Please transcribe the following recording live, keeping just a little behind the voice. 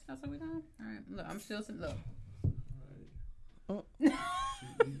Look, I'm still sitting. Look. Oh.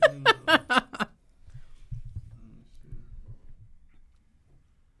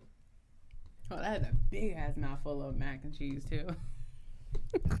 Oh, that is a big ass mouthful of mac and cheese too.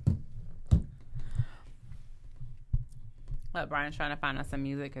 Look, Brian's trying to find us some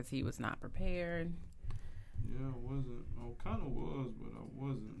music because he was not prepared. Yeah, I wasn't. I kind of was, but I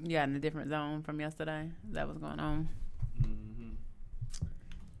wasn't. Yeah, in a different zone from yesterday. That was going on. Mm-hmm.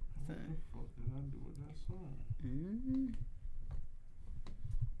 What the fuck did I do with that song? Mm-hmm.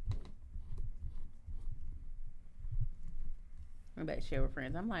 I bet share with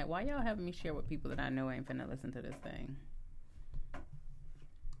friends. I'm like, why y'all having me share with people that I know ain't finna listen to this thing?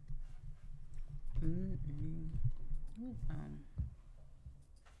 Mm-mm. What song?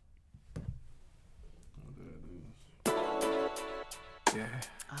 Yeah.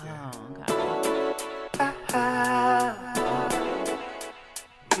 Oh, okay.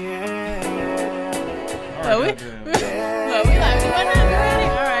 Yeah. Oh, we live. All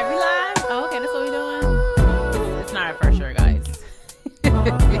right, we live. Oh, okay, that's what we doing. It's not our first show, guys.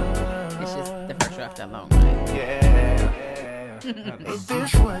 It's just the first show after a long night. Is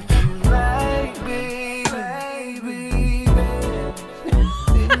this what you like, baby?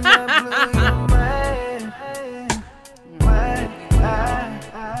 Didn't I blow your mind?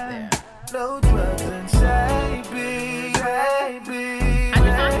 No drugs inside, baby. How'd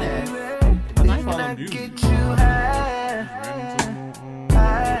you find this? I like Follow it. music. Get you high.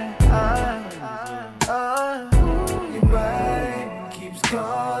 Your body keeps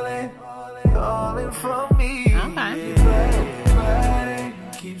calling from me. Okay. Your body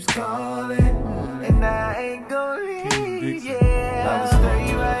keeps calling, and I ain't gonna leave. Yeah, I'll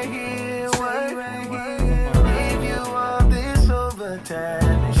stay right here, give you all this overtime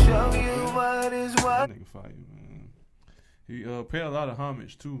and show you what is what. That nigga fire, man. He paid a lot of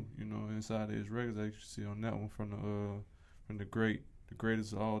homage too, you know, inside of his records. I actually see on that one from the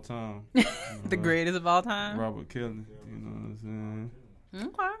greatest of all time. You know, The greatest of all time. Robert Kelly. You know what I'm saying?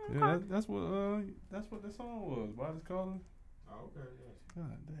 Okay. Yeah, that's what the song was. Body's calling. Oh, okay.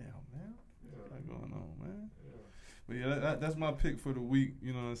 God damn, man. What's going on, man? But yeah, that's my pick for the week.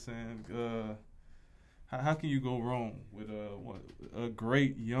 You know what I'm saying? How can you go wrong with a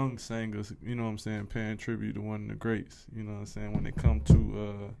great young singer? You know what I'm saying? Paying tribute to one of the greats. You know what I'm saying? When it comes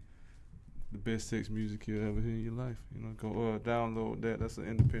to the best sex music you'll ever hear in your life. You know, go download that. That's an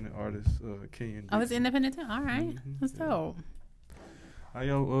independent artist, Kenyon. Oh, it's independent too? All right. Mhm, That's yeah. dope. How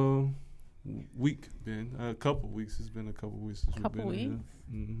y'all week been? A couple weeks. It's been a couple weeks since we've Couple been in weeks?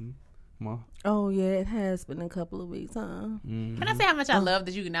 here. Mm-hmm. Ma? Oh yeah, it has been a couple of weeks, huh? Mm-hmm. Can I say how much I love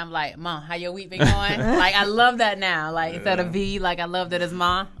that you can? I'm like, Ma, how your week been going? Like, I love that now. Like, instead of V, like, I love that it's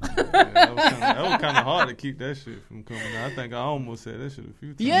Ma. Yeah, that was kind of hard to keep that shit from coming out. I think I almost said that shit a few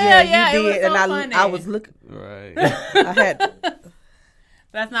times. Yeah, you it was did, so and funny. I was looking. Right. I had.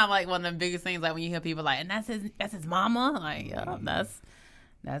 That's not like one of the biggest things. Like when you hear people like, and that's his mama. Like, yeah,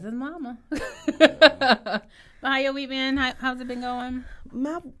 that's his mama. But how your week been? How's it been going?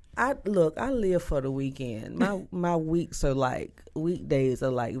 I live for the weekend. My weeks are like weekdays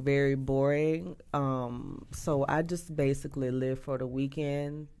are like very boring. So I just basically live for the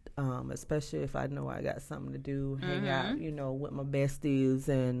weekend. Especially if I know I got something to do, hang out, you know, with my besties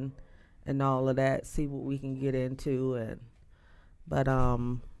and all of that. See what we can get into But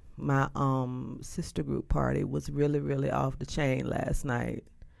my sister group party was really, really off the chain last night.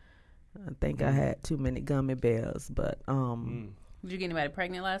 I think I had too many gummy bears, but Did you get anybody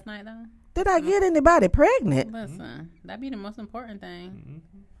pregnant last night though? did I get anybody pregnant? Listen, that'd be the most important thing.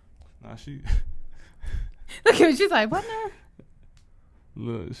 Nah, she Look at her, she's like, what now?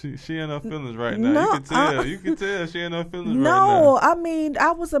 look, she in her feelings right now. No, you can tell she in her feelings right No, now. I mean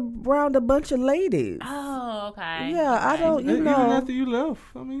I was around a bunch of ladies. Oh, okay. Yeah, I Okay. don't, you Even know. after you left,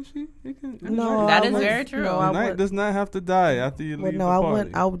 I mean, it can. No, That I is was- very true. No, The I night went, does not have to die after you leave no, the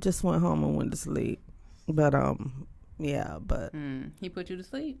I party. just went home and went to sleep. But yeah, but He put you to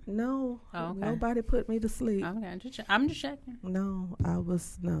sleep. no, Oh, okay. nobody put me to sleep. Okay, I'm just checking. No,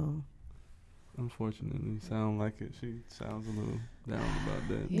 no. Unfortunately, sound like it. She sounds a little down about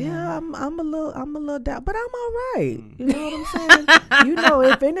that. Yeah, I'm a little down, but I'm all right. You know what I'm saying? You know,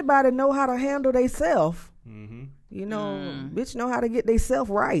 if anybody know how to handle themselves, Mm-hmm. you know, bitch know how to get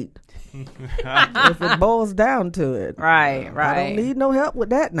themselves right. Mm-hmm. If it boils down to it, Right. I don't need no help with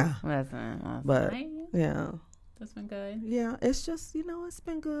that now. Listen, But right. yeah, That's been good. yeah, it's just, you know, it's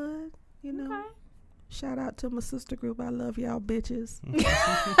been good. You know, Okay. shout out to my sister group. I love y'all bitches.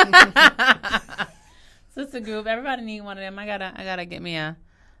 Sister group, everybody need one of them. I gotta get me a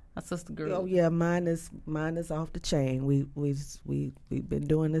a sister group? Oh yeah, mine is off the chain. We've been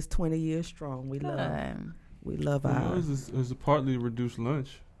doing this 20 years strong. We love Well, our. it was a partly reduced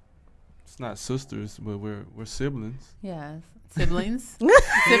lunch. It's not sisters, but we're siblings. Yes, siblings.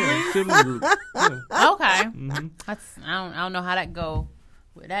 Yeah, sibling group. Yeah. Okay, hmm that's I don't know how that go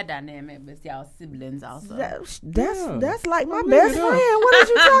with that dynamic, but it's y'all siblings also. That's like my My best nigga, friend. What are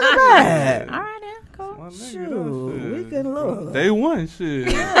you talking about? All right, then, cool. My nigga, Shoot, that's we it. can look. Day one, shit.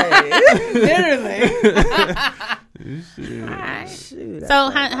 Literally. Shit. All right. Shoot. So,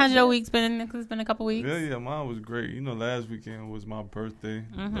 how's your week's been? It's been a couple weeks. Yeah, mine was great. You know, last weekend was my birthday.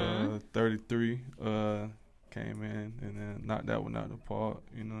 Mhm. 33. Came in and then knocked that one out of the park.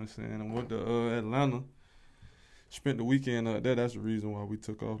 You know what I'm saying? I went to Atlanta. Spent the weekend up there. That's the reason why we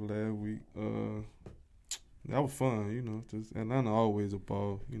took off last week. That was fun, you know. Just Atlanta always a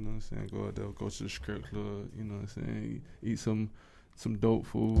ball. You know what I'm saying? Go out there, go to the strip club. You know what I'm saying? Eat some dope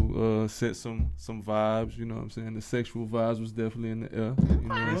food. Set some vibes. You know what I'm saying? The sexual vibes was definitely in the air. You know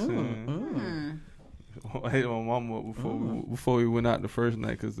what I'm saying? I hit my mama up before we went out the first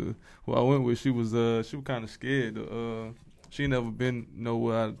night because who I went with, she was kind of scared. She never been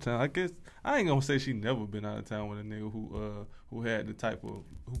nowhere out of town. I guess I ain't gonna say she never been out of town with a nigga who had the type of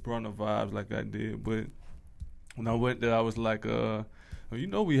who brought the vibes like I did. But when I went there, I was like, well, you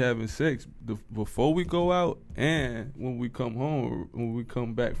know, we having sex before we go out and when we come home, when we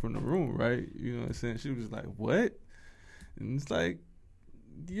come back from the room, right? You know what I'm saying? She was like, what? And it's like,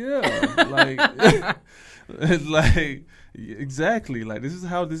 yeah, like, it's like, exactly, like, this is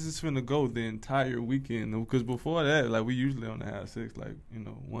how this is finna go the entire weekend. Because before that, like, we usually only have sex, like, you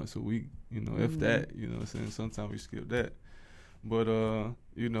know, once a week, you know, if that, you know what I'm saying? Sometimes we skip that. But,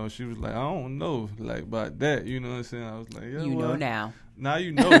 you know, she was like, I don't know, like, about that, you know what I'm saying? I was like, yeah, You well, know now. Now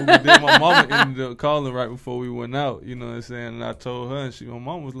you know. But then my mama ended up calling right before we went out, you know what I'm saying? And I told her, and my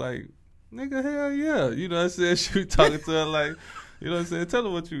mom was like, nigga, hell yeah. You know what I'm saying? She was talking to her like, you know what I'm saying? Tell her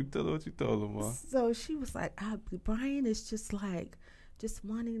what you told her, ma. So she was like, Brian is just like, just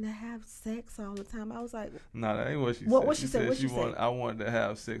wanting to have sex all the time. I was like, Nah, that ain't what she said. What she said? What she said? said? I wanted to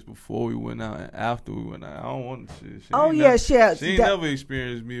have sex before we went out and after we went out. I don't want shit. She ain't never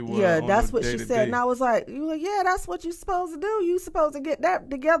experienced me with yeah, on that's the what she day-to-day. said. And I was like, yeah, that's what you supposed to do. You supposed to get that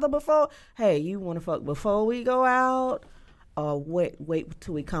together before. Hey, you want to fuck before we go out? Or wait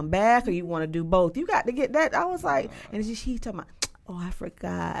till we come back? Or you want to do both? You got to get that. I was like, and she talking about, oh, I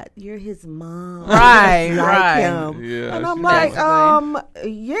forgot. You're his mom. Right, You like right. him. Yeah, And I'm she like,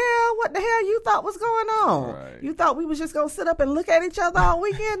 basically. yeah, what the hell you thought was going on? Right. You thought we was just going to sit up and look at each other all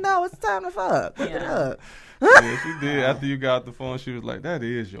weekend? No, it's time to fuck. Look it Yeah. up. Yeah, she did. After you got off the phone, she was like, that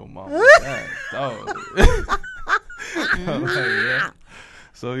is your mama. Dog. I'm like, yeah.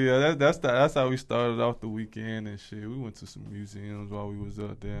 So yeah, that's how we started off the weekend and shit. We went to some museums while we was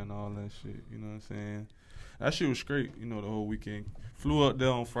up there and all that shit. You know what I'm saying? That shit was great. You know, the whole weekend. Flew up there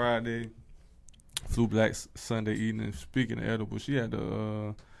on Friday. Flew back Sunday evening. Speaking of edibles, she had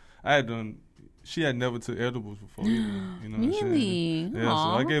she had never took edibles before either. You know what I'm Really? saying? Yeah, so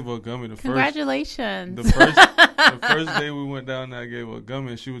Aw. I gave her a gummy the Congratulations. the first day we went down there, I gave her a gummy,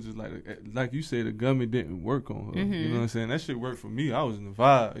 and she was just like you said, the gummy didn't work on her. You know what I'm saying? That shit worked for me. I was in the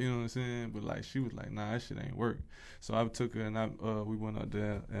vibe, you know what I'm saying? But like she was like, nah, that shit ain't work. So I took her and we went up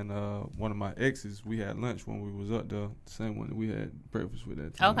there, and one of my exes, we had lunch when we was up there, the same one that we had breakfast with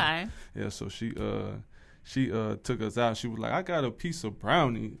that time. Okay. Yeah, so she took us out. She was like, I got a piece of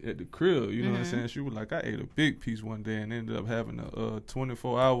brownie at the crib. You know what I'm saying? She was like, I ate a big piece one day and ended up having a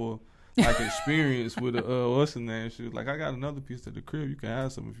 24-hour like experience with what's her name? She was like, I got another piece at the crib. You can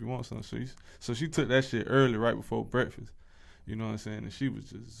have some if you want some. So she took that shit early, right before breakfast. You know what I'm saying? And she was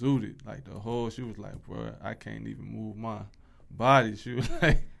just zooted. Like she was like, bro, I can't even move my body. She was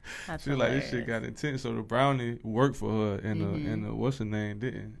like, That's she was like, this hilarious. shit got intense. So the brownie worked for her, and the what's her name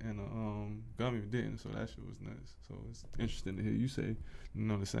didn't, and the gummy didn't. So that shit was nuts. So it's interesting to hear you say, you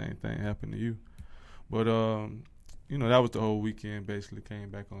know, the same thing happened to you. But you know, that was the whole weekend. Basically, came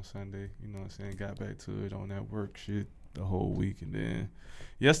back on Sunday. You know what I'm saying? Got back to it on that work shit the whole week, and then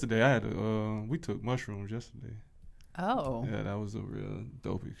yesterday I had we took mushrooms yesterday. Oh. Yeah, that was a real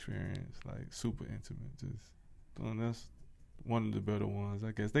dope experience. Like super intimate. Just that's one of the better ones,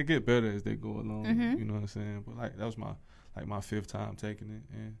 I guess. They get better as they go along. You know what I'm saying? But like that was my fifth time taking it,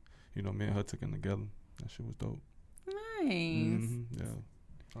 and you know, me and her took it together. That shit was dope. Nice. Yeah,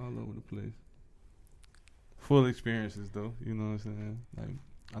 all over the place. Full experiences though. You know what I'm saying? Like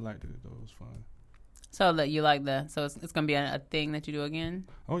I liked it though. It was fun. So that you like that? So it's gonna be a thing that you do again?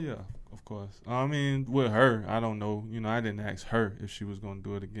 Oh yeah, of course. I mean, with her, I don't know. You know, I didn't ask her if she was gonna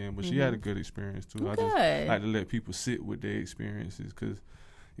do it again, but she had a good experience too. I just Good. like to let people sit with their experiences, because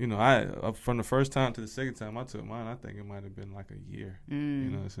you know, I from the first time to the second time I took mine, I think it might have been like a year. You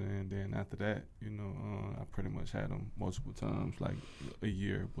know what I'm saying? Then after that, you know, I pretty much had them multiple times, like a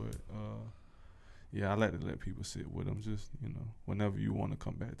year. But yeah, I like to let people sit with them. Just, you know, whenever you want to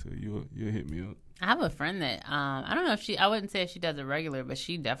come back to it, you'll hit me up. I have a friend that I don't know if I wouldn't say if she does it regular, but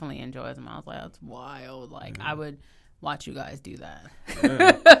she definitely enjoys them. I was like, that's wild. Like I would watch you guys do that.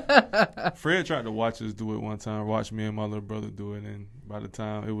 Yeah. Fred tried to watch us do it one time, watch me and my little brother do it, and by the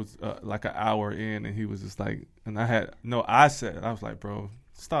time it was like an hour in, and he was just like, and I was like, bro,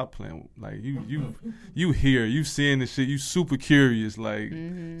 stop playing. Like you here, you seeing this shit, you super curious, like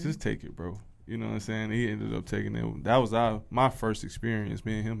just take it, bro. You know what I'm saying? He ended up taking it. That was my first experience.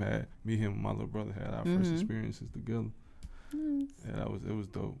 Me, him and my little brother had our first experiences together. Yeah, it was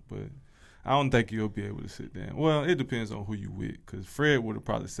dope. But I don't think you'll be able to sit down. Well, it depends on who you with, because Fred would have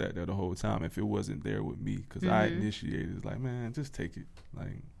probably sat there the whole time if it wasn't there with me, because I initiated. It's like, man, just take it.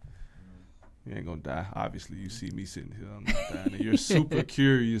 Like, you ain't gonna die. Obviously, you see me sitting here, I'm not dying. And you're super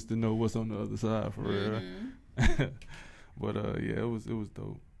curious to know what's on the other side, for real. But yeah, it was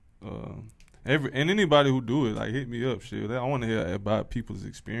dope. And anybody who do it, like, hit me up, shit. I want to hear about people's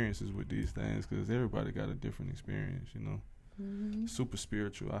experiences with these things, because everybody got a different experience, you know. Super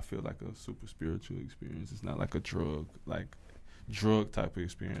spiritual. I feel like a super spiritual experience. It's not like a drug type of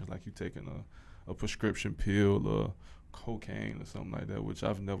experience, like you taking a prescription pill or cocaine or something like that, which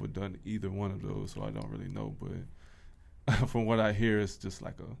I've never done either one of those, so I don't really know. But from what I hear, it's just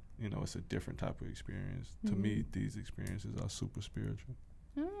like it's a different type of experience. To me, these experiences are super spiritual.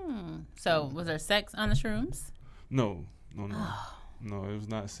 So, was there sex on the shrooms? No. No, it was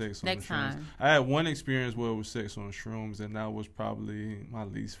not sex on Next the shrooms. time. I had one experience where it was sex on shrooms, and that was probably my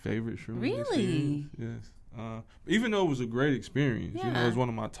least favorite shroom. Really? Yes. Even though it was a great experience, Yeah. it was one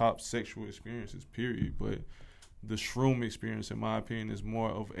of my top sexual experiences, period. But the shroom experience, in my opinion, is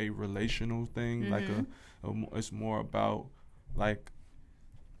more of a relational thing. Like it's more about like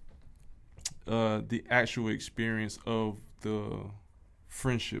the actual experience of the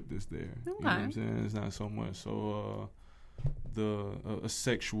friendship that's there. Okay. You know what I'm saying? It's not so much a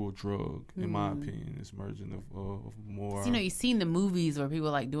sexual drug, in my opinion. It's merging of more. So, you've seen the movies where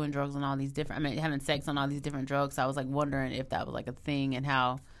people like doing drugs on all these different. having sex on all these different drugs. So I was like wondering if that was like a thing and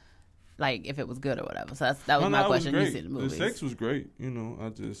how, like, if it was good or whatever. So that was my question. You see the movies. The sex was great. I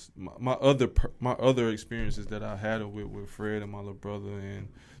just my other experiences that I had with Fred and my little brother and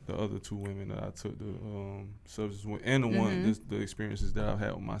the other two women that I took the substance with, and the experiences that I've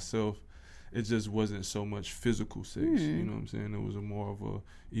had with myself. It just wasn't so much physical sex, you know what I'm saying? It was more of a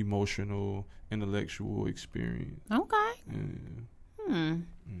emotional, intellectual experience. Okay. Yeah.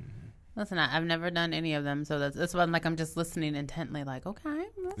 Listen, I've never done any of them, so that's why I'm just listening intently, like, okay.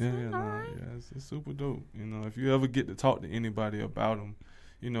 It's super dope. If you ever get to talk to anybody about them,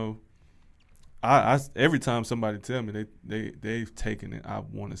 I every time somebody tell me they've taken it, I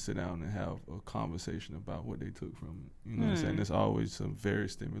want to sit down and have a conversation about what they took from it. You know what I'm saying? It's always some very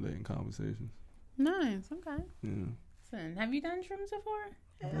stimulating conversations. Nice. Okay. Yeah. Listen, have you done shrooms before?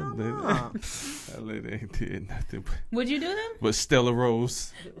 That lady ain't did nothing. Would you do them? But Stella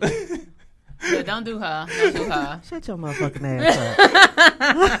Rose. Yeah, don't do her. Don't do her. Shut your motherfucking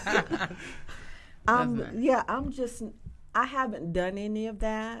ass up. I haven't done any of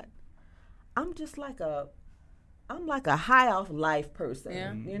that. I'm just like a high off life person.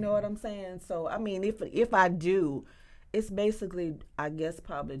 Yeah. You know what I'm saying? So I mean, if I do, it's basically, I guess,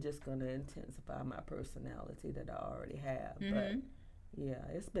 probably just going to intensify my personality that I already have. But yeah,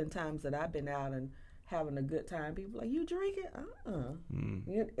 it's been times that I've been out and having a good time. People like, you drinking?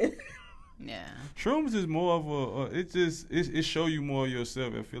 Yeah. Shrooms is more of it show you more of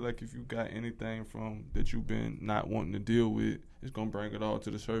yourself. I feel like if you got anything from that you've been not wanting to deal with, it's gonna bring it all to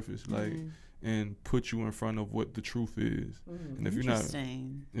the surface, like, and put you in front of what the truth is. And if you're not,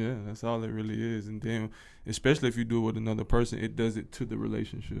 that's all it really is. And then, especially if you do it with another person, it does it to the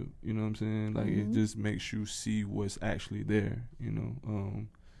relationship. You know what I'm saying? Like, it just makes you see what's actually there.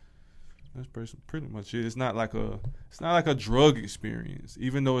 That's pretty much it. It's not like a drug experience,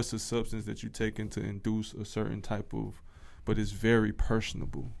 even though it's a substance that you take in to induce a certain type of, but it's very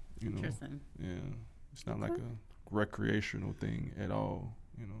personable. Interesting. Yeah, it's not like a recreational thing at all.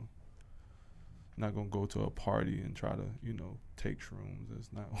 Not gonna go to a party and try to take shrooms. That's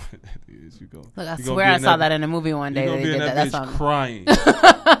not what that is. Look, I swear I saw that in a movie one day. You're gonna be in that bitch crying,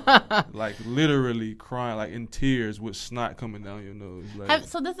 like literally crying, like in tears with snot coming down your nose. Like,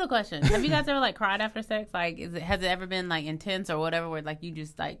 so this is a question: have you guys ever like cried after sex? Like, has it ever been like intense or whatever, where like you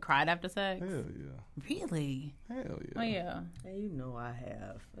just like cried after sex? Hell yeah. Really? Hell yeah. Oh yeah. And I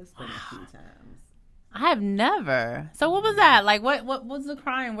have. It's been a few times. I have never. So what was that? Like, what was the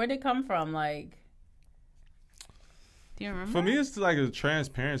crying? Where did it come from? Like, do you remember? For me, it's like a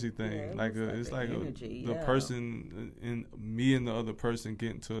transparency thing. Yeah, like it's like the energy, the person and me and the other person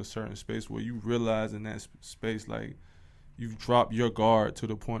getting to a certain space where you realize in that space, like, you've dropped your guard to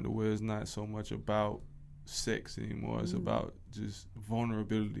the point to where it's not so much about sex anymore. It's about just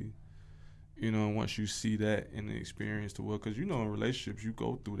vulnerability. You know, and once you see that in the experience to work, because, you know, in relationships, you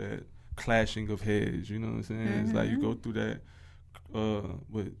go through that clashing of heads, you know what I'm saying? It's like you go through that,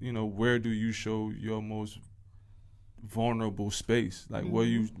 but, you know, where do you show your most vulnerable space? Like, where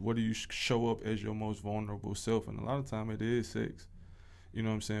do you show up as your most vulnerable self? And a lot of time it is sex. You know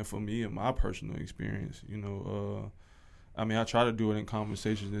what I'm saying? For me, in my personal experience, you know, I mean, I try to do it in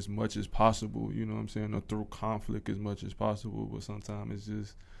conversations as much as possible, you know what I'm saying, or through conflict as much as possible, but sometimes it's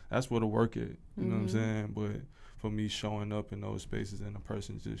just, that's where the work at, you know what I'm saying? But for me, showing up in those spaces and the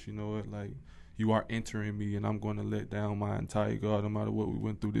person's just, you know what, like, you are entering me and I'm going to let down my entire guard no matter what we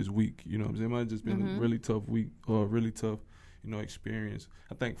went through this week, you know what I'm saying? It might have just been a really tough week or a really tough, you know, experience.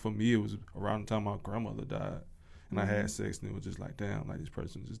 I think for me, it was around the time my grandmother died and I had sex and it was just like, damn, like, this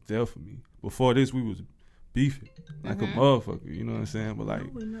person just there for me. Before this, we was beefing like a motherfucker, you know what I'm saying? But like,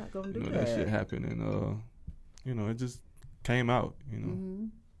 we're not gonna do you know, that. that shit happened and, you know, it just came out, you know?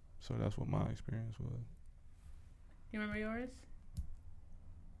 So that's what my experience was. You remember yours?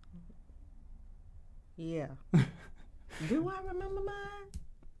 Yeah. Do I remember mine?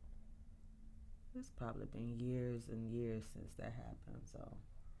 It's probably been years and years since that happened, so.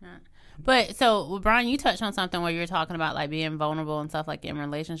 But so, Brian, you touched on something where you were talking about like being vulnerable and stuff like in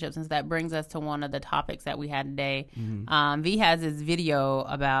relationships, and so that brings us to one of the topics that we had today. V has this video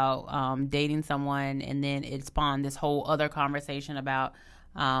about dating someone, and then it spawned this whole other conversation about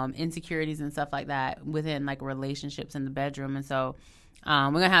insecurities and stuff like that within like relationships in the bedroom. And so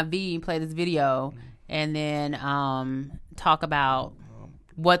we're gonna have V play this video and then talk about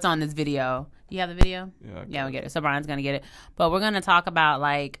what's on this video. Do you have the video? Yeah, we get it. So Brian's gonna get it, but we're gonna talk about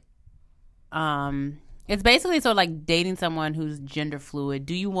like it's basically sort of like dating someone who's gender fluid.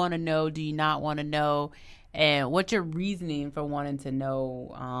 Do you want to know? Do you not want to know? And what's your reasoning for wanting to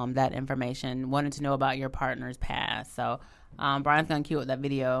know that information, wanting to know about your partner's past? So Brian's going to cue up that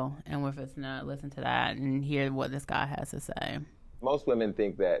video, and we're just going to listen to that and hear what this guy has to say. Most women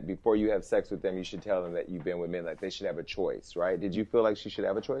think that before you have sex with them, you should tell them that you've been with men, like they should have a choice, right? Did you feel like she should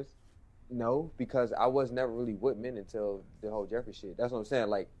have a choice? No, because I was never really with men until the whole Jeffrey shit. That's what I'm saying.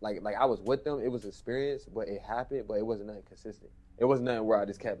 Like I was with them. It was an experience, but it happened, but it wasn't nothing consistent. It wasn't nothing where I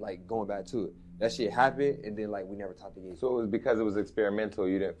just kept like going back to it. That shit happened, and then like we never talked again. So it was because it was experimental,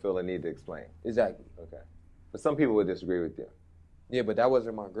 you didn't feel a need to explain? Exactly. Okay. But some people would disagree with you. Yeah, but that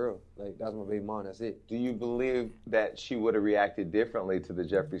wasn't my girl. Like, that was my baby mom, that's it. Do you believe that she would have reacted differently to the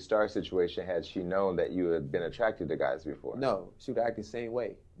Jeffree Star situation had she known that you had been attracted to guys before? No, she would have acted the same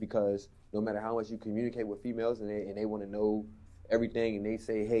way, because no matter how much you communicate with females and they want to know everything and they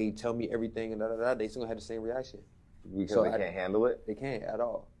say, hey, tell me everything and da-da-da, they still have the same reaction. Because they can't handle it? They can't at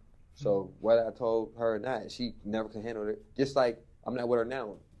all. So whether I told her or not, she never can handle it. Just like I'm not with her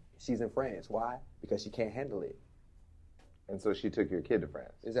now. She's in France. Why? Because she can't handle it. And so she took your kid to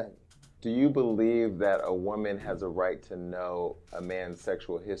France. Exactly. Do you believe that a woman has a right to know a man's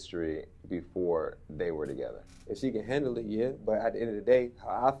sexual history before they were together? If she can handle it, yeah. But at the end of the day, how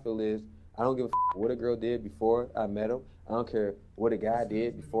I feel is I don't give a what a girl did before I met him. I don't care what a guy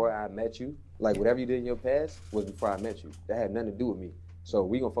did before I met you. Like, whatever you did in your past was before I met you. That had nothing to do with me. So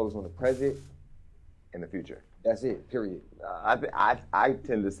we going to focus on the present and the future. That's it, period. I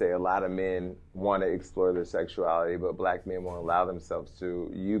tend to say a lot of men want to explore their sexuality, but black men won't allow themselves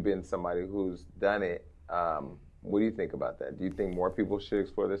to. You've been somebody who's done it. What do you think about that? Do you think more people should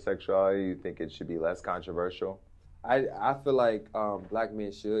explore their sexuality? Do you think it should be less controversial? I feel like black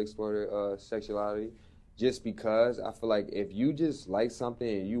men should explore their sexuality, just because I feel like if you just like something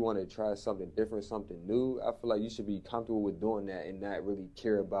and you want to try something different, something new, I feel like you should be comfortable with doing that and not really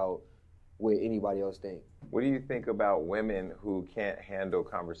care about what anybody else thinks. What do you think about women who can't handle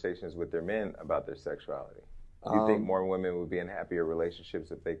conversations with their men about their sexuality? Do you think more women would be in happier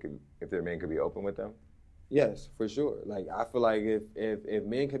relationships if their men could be open with them? Yes, for sure. Like, I feel like if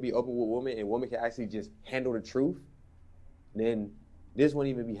men could be open with women and women can actually just handle the truth, then this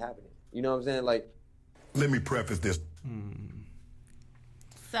wouldn't even be happening. You know what I'm saying? Like, let me preface this.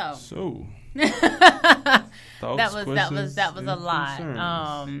 So that was a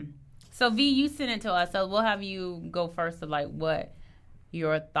lot. So V, you sent it to us, so we'll have you go first of like what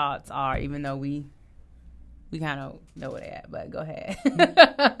your thoughts are, even though we kind of know where they're at, but go ahead.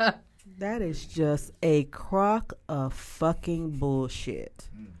 That is just a crock of fucking bullshit.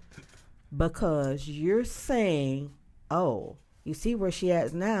 because you're saying, oh, you see where she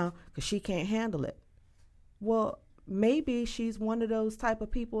at now because she can't handle it. Well, maybe she's one of those type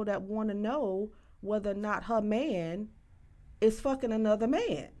of people that want to know whether or not her man is fucking another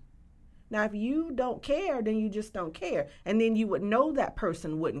man. Now, if you don't care, then you just don't care. And then you would know that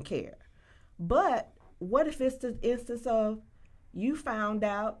person wouldn't care. But what if it's the instance of you found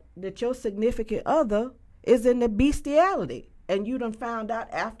out that your significant other is in the bestiality and you done found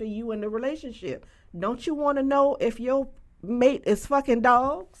out after you in the relationship? Don't you want to know if your mate is fucking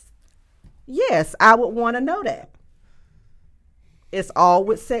dogs? Yes, I would want to know that. It's all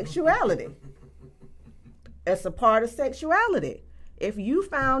with sexuality. It's a part of sexuality. If you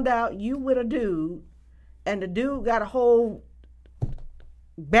found out you with a dude and the dude got a whole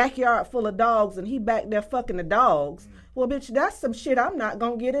backyard full of dogs and he back there fucking the dogs, well, bitch, that's some shit I'm not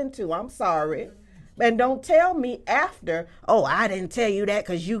going to get into. I'm sorry. And don't tell me after, oh, I didn't tell you that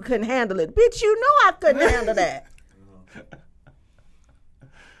because you couldn't handle it. Bitch, you know I couldn't handle that.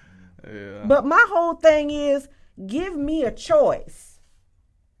 Yeah. But my whole thing is, give me a choice.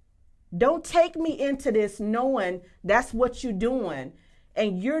 Don't take me into this knowing that's what you're doing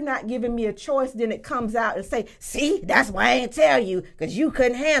and you're not giving me a choice. Then it comes out and say, see, that's why I ain't tell you because you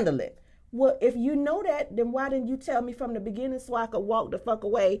couldn't handle it. Well, if you know that, then why didn't you tell me from the beginning so I could walk the fuck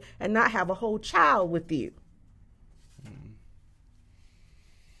away and not have a whole child with you?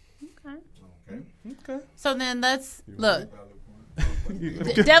 Okay. So then let's look.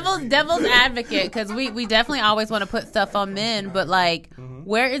 Devil's advocate, because we definitely always want to put stuff on men, but like,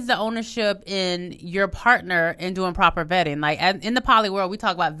 where is the ownership in your partner in doing proper vetting? Like in the poly world, we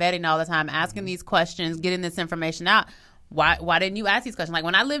talk about vetting all the time, asking these questions, getting this information out. Why didn't you ask these questions? Like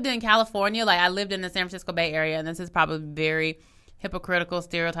when I lived in California, like I lived in the San Francisco Bay Area, and this is probably very hypocritical,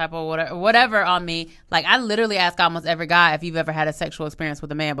 stereotype or whatever on me. Like I literally ask almost every guy if you've ever had a sexual experience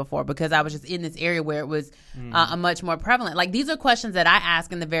with a man before, because I was just in this area where it was a much more prevalent. Like these are questions that I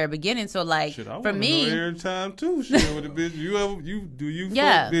ask in the very beginning. So like for me, every time too, shit with a bitch. You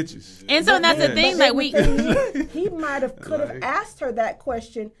yeah, fuck bitches. And so that's the thing. Like he might have could have asked her that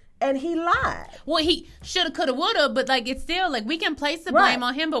question. And he lied. Well, he shoulda, coulda, woulda, but like it's still like we can place the blame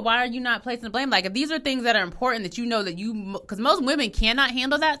on him. But why are you not placing the blame? Like if these are things that are important that you know that you, because most women cannot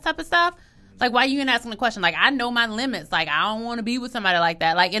handle that type of stuff. Like why are you even asking the question? Like I know my limits. Like I don't want to be with somebody like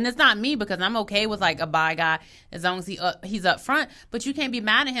that. Like, and it's not me because I'm okay with like a bi guy as long as he's up front. But you can't be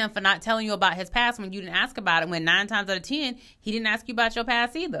mad at him for not telling you about his past when you didn't ask about it. When 9 times out of 10 he didn't ask you about your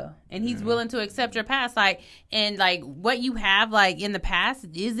past either, and he's willing to accept your past. Like and like what you have like in the past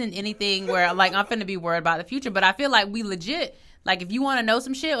isn't anything where like I'm finna be worried about the future. But I feel like we legit. Like, if you want to know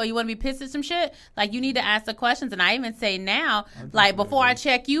some shit or you want to be pissed at some shit, like, you need to ask the questions. And I even say now, like, before I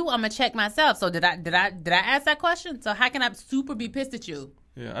check you, I'm going to check myself. So, did I ask that question? So, how can I super be pissed at you?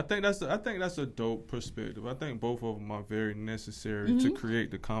 Yeah, I think that's a dope perspective. I think both of them are very necessary to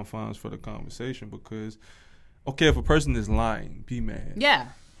create the confines for the conversation because, okay, if a person is lying, be mad. Yeah.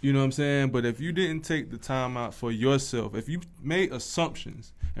 You know what I'm saying? But if you didn't take the time out for yourself, if you made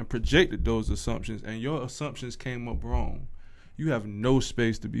assumptions and projected those assumptions and your assumptions came up wrong, you have no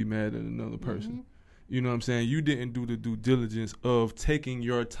space to be mad at another person. You know what I'm saying? You didn't do the due diligence of taking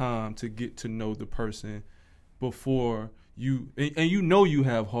your time to get to know the person before you, and you know you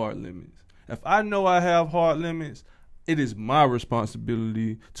have hard limits. If I know I have hard limits, it is my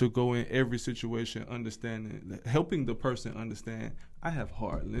responsibility to go in every situation understanding, helping the person understand I have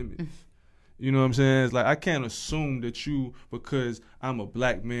hard limits. You know what I'm saying? It's like I can't assume that you, because I'm a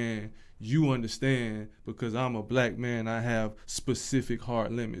black man, you understand because I'm a black man, I have specific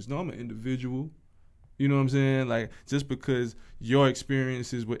hard limits. No, I'm an individual. You know what I'm saying? Like, just because your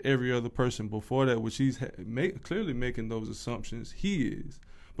experiences with every other person before that, which he's clearly making those assumptions, he is.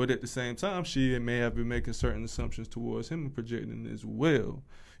 But at the same time, she may have been making certain assumptions towards him and projecting as well.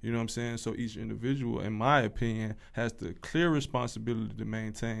 You know what I'm saying? So each individual, in my opinion, has the clear responsibility to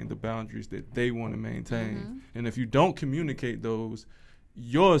maintain the boundaries that they want to maintain. And if you don't communicate those,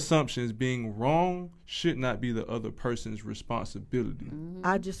 your assumptions being wrong should not be the other person's responsibility.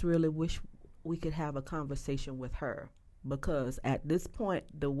 I just really wish we could have a conversation with her, because at this point,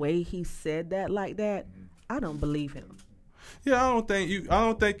 the way he said that like that, I don't believe him. Yeah, I don't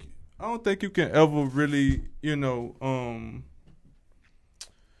think you can ever really, you know,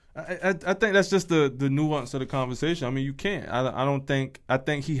 I think that's just the nuance of the conversation. I mean, you can't. I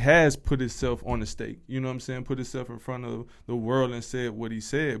think he has put himself on the stake. You know what I'm saying? Put himself in front of the world and said what he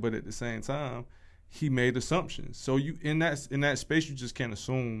said. But at the same time, he made assumptions. So you in that space, you just can't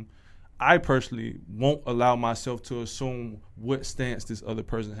assume I personally won't allow myself to assume what stance this other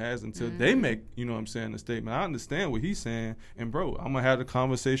person has until they make, you know what I'm saying, a statement. I understand what he's saying, and bro, I'm gonna have the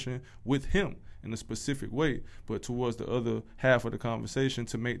conversation with him in a specific way, but towards the other half of the conversation,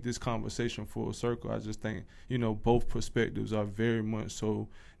 to make this conversation full circle, I just think, you know, both perspectives are very much so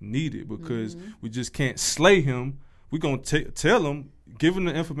needed, because we just can't slay him. We're going to tell him, give him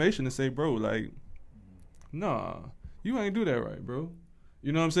the information and say, bro, like, nah, you ain't do that right, bro.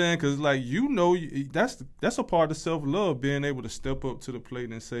 You know what I'm saying? Because, like, you know, that's a part of self-love, being able to step up to the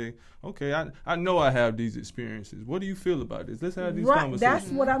plate and say, okay, I know I have these experiences. What do you feel about this? Let's have these conversations. That's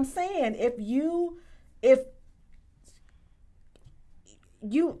what I'm saying. If you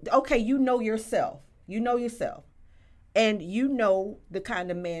know yourself. You know yourself. And you know the kind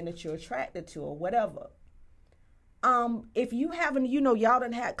of man that you're attracted to or whatever. If you haven't, you know, y'all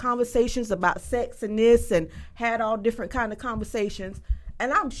done had conversations about sex and this and had all different kind of conversations.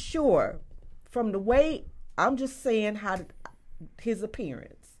 And I'm sure from the way, I'm just saying how his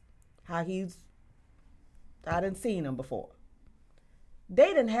appearance, I done seen him before.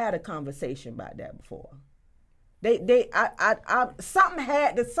 They done had a conversation about that before. Something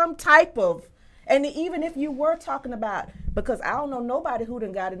had some type of, and even if you were talking about, because I don't know nobody who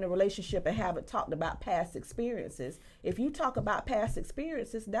done got in a relationship and haven't talked about past experiences. If you talk about past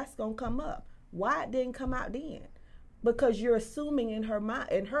experiences, that's gonna come up. Why it didn't come out then? Because you're assuming in her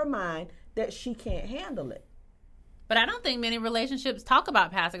mind that she can't handle it. But I don't think many relationships talk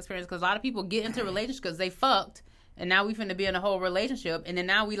about past experience, because a lot of people get into relationships because they fucked. And now we finna be in a whole relationship, and then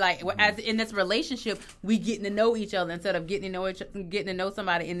now we like, as in this relationship, we getting to know each other instead of getting to know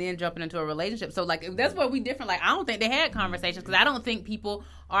somebody and then jumping into a relationship. So like that's where we different. Like I don't think they had conversations, because I don't think people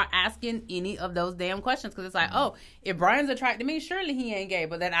are asking any of those damn questions, because it's like, oh, if Brian's attracted to me, surely he ain't gay.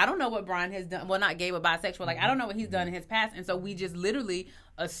 But then I don't know what Brian has done. Well, not gay, but bisexual. Like I don't know what he's done in his past, and so we just literally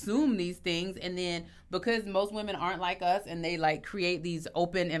assume these things, and then because most women aren't like us and they like create these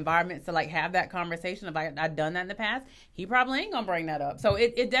open environments to like have that conversation of like, I've done that in the past, he probably ain't gonna bring that up. So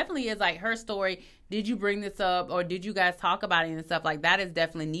it definitely is like her story. Did you bring this up, or did you guys talk about it and stuff? Like that is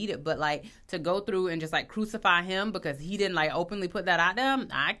definitely needed. But like to go through and just like crucify him because he didn't like openly put that out there,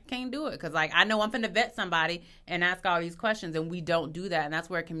 I can't do it, because like I know I'm finna vet somebody and ask all these questions, and we don't do that. And that's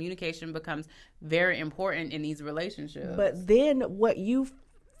where communication becomes very important in these relationships. But then what you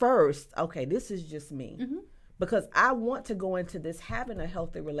first, okay, this is just me, because I want to go into this having a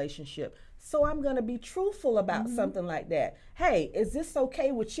healthy relationship. So I'm going to be truthful about something like that. Hey, is this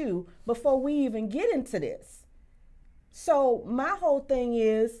okay with you before we even get into this? So my whole thing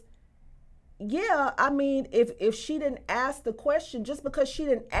is, yeah, I mean, if she didn't ask the question, just because she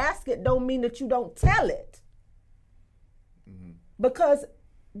didn't ask it don't mean that you don't tell it. Because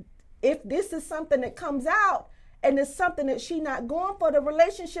if this is something that comes out and it's something that she not going for, the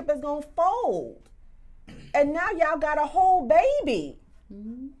relationship is going to fold. And now y'all got a whole baby.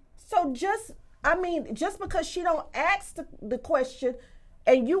 So just because she don't ask the question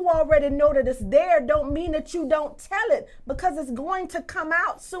and you already know that it's there, don't mean that you don't tell it, because it's going to come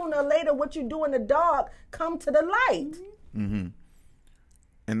out sooner or later. What you do in the dark come to the light.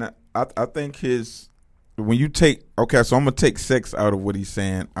 And I think when you take, okay, so I'm going to take sex out of what he's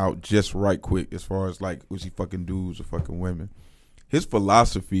saying out just right quick, as far as like, was he fucking dudes or fucking women? His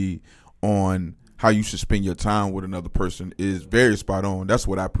philosophy on how you should spend your time with another person is very spot on. That's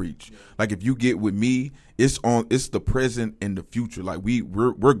what I preach. Like if you get with me, it's the present and the future. Like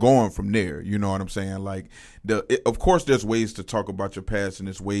we're going from there. You know what I'm saying? Like of course there's ways to talk about your past, and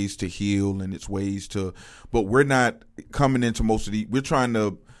there's ways to heal, and it's ways to, but we're not coming into most of we're trying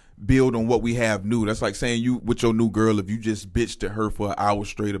to build on what we have new. That's like saying you with your new girl, if you just bitched at her for an hour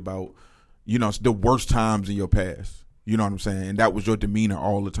straight about, you know, the worst times in your past. You know what I'm saying? And that was your demeanor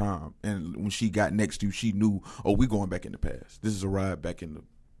all the time. And when she got next to you, she knew, oh, we going back in the past. This is a ride back in the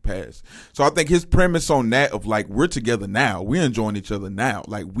past. So I think his premise on that of like, we're together now. We're enjoying each other now.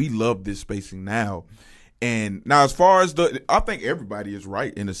 Like, we love this spacing now. And now as far as I think everybody is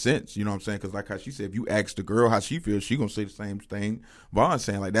right in a sense. You know what I'm saying? Because like how she said, if you ask the girl how she feels, she going to say the same thing Von's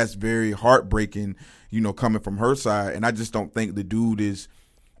saying. Like, that's very heartbreaking, you know, coming from her side. And I just don't think the dude is,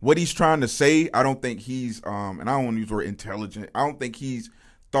 what he's trying to say, I don't think he's, and I don't want to use the word intelligent, I don't think he's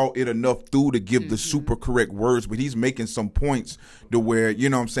thought it enough through to give the super correct words, but he's making some points to where, you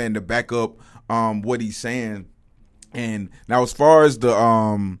know what I'm saying, to back up what he's saying. And now as far as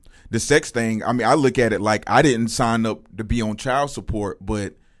the sex thing, I mean, I look at it like I didn't sign up to be on child support,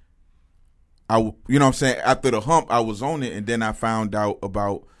 but you know what I'm saying, after the hump, I was on it, and then I found out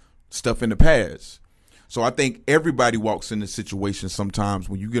about stuff in the past. So I think everybody walks in a situation sometimes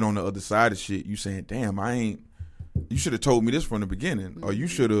when you get on the other side of shit, you saying, damn, I ain't you should have told me this from the beginning, or you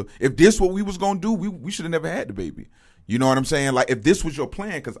should have. If this what we was gonna do, we should have never had the baby. You know what I'm saying? Like if this was your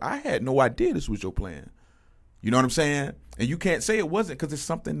plan, because I had no idea this was your plan. You know what I'm saying? And you can't say it wasn't because it's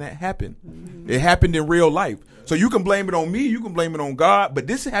something that happened. It happened in real life. So you can blame it on me, you can blame it on God, but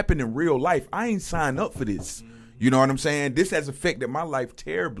this happened in real life. I ain't signed up for this. You know what I'm saying? This has affected my life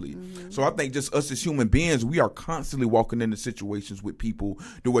terribly. So I think just us as human beings, we are constantly walking into situations with people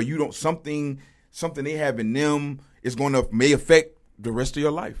the way you don't something they have in them is going to may affect the rest of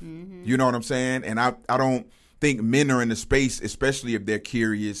your life. You know what I'm saying? And I don't think men are in the space, especially if they're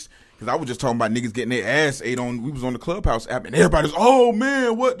curious. Because I was just talking about niggas getting their ass ate on. We was on the Clubhouse app, and everybody's, oh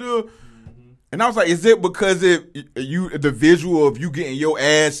man, what the? And I was like, is it because the visual of you getting your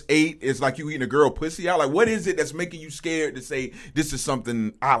ass ate is like you eating a girl pussy out? Like, what is it that's making you scared to say this is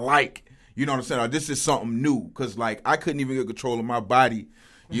something I like? You know what I'm saying? Or this is something new? Because like I couldn't even get control of my body.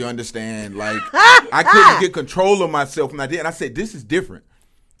 You understand? Like I couldn't get control of myself, and I did. And I said, this is different.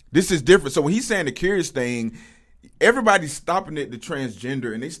 This is different. So when he's saying the curious thing, everybody's stopping at the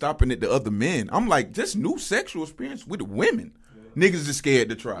transgender and they stopping at the other men. I'm like, just new sexual experience with the women. Niggas is scared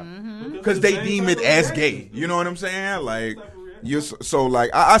to try because they deem it as gay. You know what I'm saying? Like, so like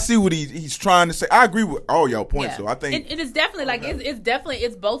I see what he's trying to say. I agree with all y'all points. So I think it is definitely like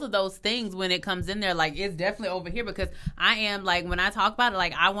it's both of those things when it comes in there. Like it's definitely over here because I am like when I talk about it,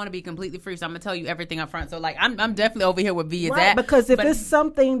 like I want to be completely free. So I'm gonna tell you everything up front. So like I'm definitely over here with V is at because if it's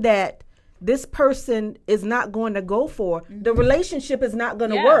something that this person is not going to go for, the relationship is not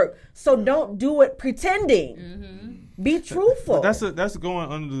going to work. So don't do it pretending. Be truthful. That's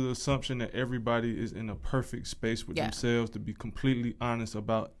going under the assumption that everybody is in a perfect space with themselves to be completely honest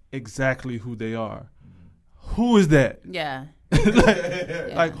about exactly who they are. Who is that? Yeah.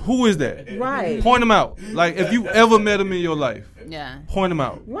 Like who is that? Right. Point them out. Like if you ever met them in your life. Yeah. Point them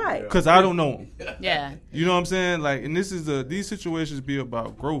out. Right. Because I don't know them. Yeah. You know what I'm saying? Like, and these situations be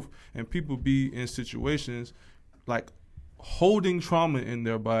about growth, and people be in situations like holding trauma in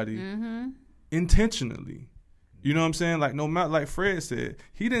their body intentionally. You know what I'm saying? Like no matter, like Fred said,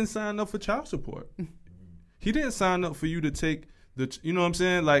 he didn't sign up for child support. He didn't sign up for you to take you know what I'm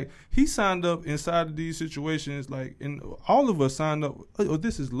saying? Like he signed up inside of these situations, like, and all of us signed up. Oh,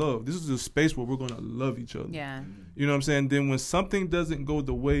 this is love. This is a space where we're gonna love each other. Yeah. You know what I'm saying? Then when something doesn't go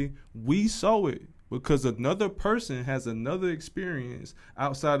the way we saw it, because another person has another experience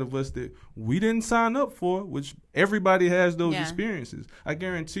outside of us that we didn't sign up for, which everybody has those experiences. I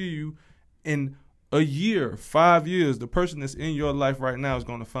guarantee you, in a year, 5 years, the person that's in your life right now is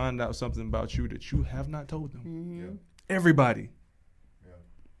going to find out something about you that you have not told them. Everybody.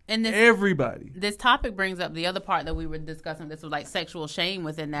 And everybody. This topic brings up the other part that we were discussing. This was like sexual shame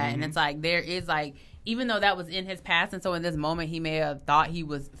within that. And it's like there is like, even though that was in his past, and so in this moment he may have thought he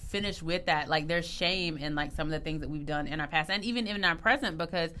was finished with that, like there's shame in like some of the things that we've done in our past and even in our present,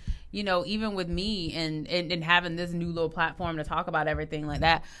 because you know, even with me and having this new little platform to talk about everything like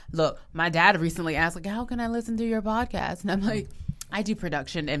that. Look, my dad recently asked like, how can I listen to your podcast? And I'm like, I do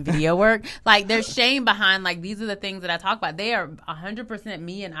production and video work. Like there's shame behind like these are the things that I talk about. They are 100%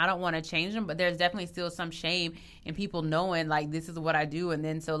 me and I don't want to change them, but there's definitely still some shame in people knowing like this is what I do. And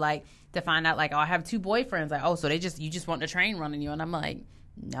then so like to find out like, oh, I have 2 boyfriends, like, oh, so you just want the train running you. And I'm like,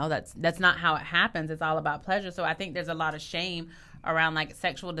 no, that's not how it happens. It's all about pleasure. So I think there's a lot of shame around like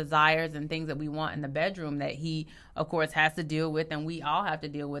sexual desires and things that we want in the bedroom that he of course has to deal with, and we all have to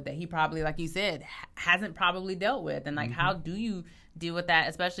deal with, that he probably, like you said, hasn't probably dealt with. And like how do you deal with that,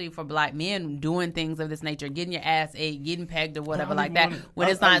 especially for black men doing things of this nature, getting your ass ate, getting pegged or whatever like that, when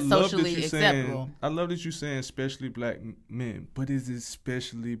it's not socially acceptable? I love that you're saying especially black men, but is it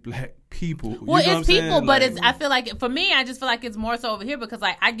especially black people? Well, you know it's people, but like, it's, I feel like for me, I just feel like it's more so over here because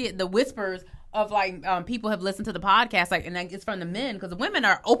like I get the whispers of like people have listened to the podcast, like, and like, it's from the men, because the women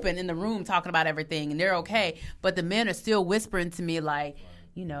are open in the room talking about everything and they're okay, but the men are still whispering to me like,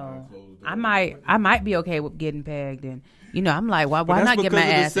 you know, I might be okay with getting pegged, and you know, I'm like, why not get my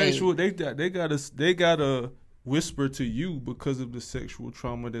ass ate? They gotta whisper to you because of the sexual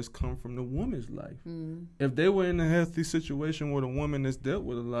trauma that's come from the woman's life. If they were in a healthy situation with a woman that's dealt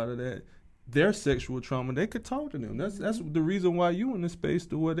with a lot of that, their sexual trauma, they could talk to them. That's the reason why you in the space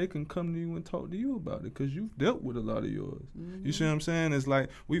to where they can come to you and talk to you about it, because you've dealt with a lot of yours. You see what I'm saying? It's like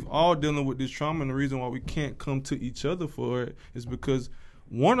we've all dealing with this trauma, and the reason why we can't come to each other for it is because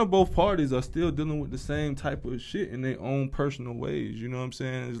one or both parties are still dealing with the same type of shit in their own personal ways. You know what I'm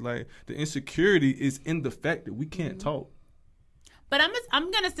saying? It's like the insecurity is in the fact that we can't talk. But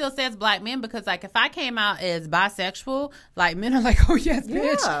I'm gonna still say it's black men because like if I came out as bisexual, like men are like, oh yes,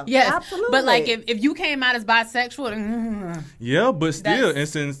 bitch, yes, absolutely. But like if you came out as bisexual, yeah, but still,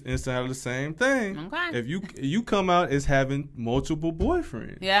 it's out of the same thing. Okay. If you come out as having multiple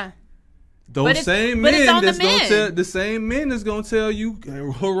boyfriends, yeah. those same men that's gonna tell the same men that's gonna tell you,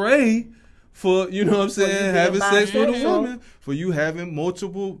 hooray for you know what I'm saying, having sex with a woman, for you having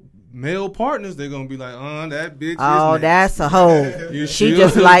multiple male partners, they're gonna be like, that bitch. Oh, is that's a hoe. She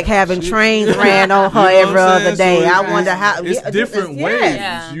just like having trains ran on her you know every other day. So I wonder how. It's different ways.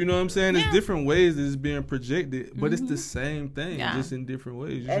 Yeah. You know what I'm saying? It's different ways that it's being projected, but it's the same thing, just in different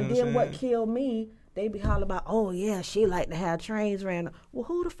ways. You And know then what what killed me? They be hollering about, oh yeah, she like to have trains ran. Well,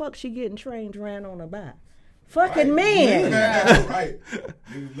 who the fuck she getting trains ran on her by? Fucking men. Right.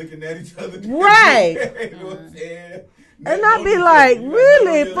 They was looking at each other. Right. You know what I'm saying? And I be like,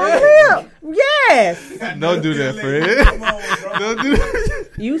 really, for real? Yes. Don't do that, Fred. Come on, bro. Don't do that.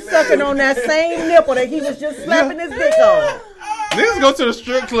 You sucking on that same nipple that he was just slapping his dick on. Niggas go to the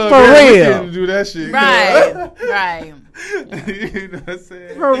strip club For every real. weekend to do that shit. Right. You know what I'm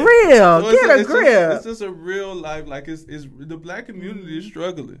saying? For real. So Get a grip. It's just a real life. Like it's the black community is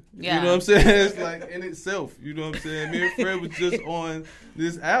struggling. Yeah. You know what I'm saying? It's like in itself. You know what I'm saying? Me and Fred was just on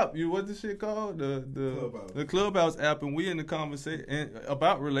this app. What the shit called? The Clubhouse app, and we in the conversation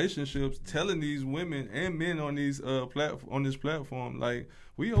about relationships, telling these women and men on these on this platform, like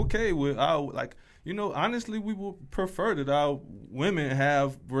we okay with our like. You know, honestly, we would prefer that our women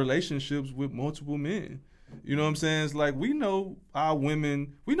have relationships with multiple men. You know what I'm saying? It's like we know our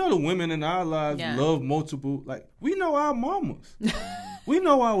women, we know the women in our lives love multiple. Like we know our mamas, we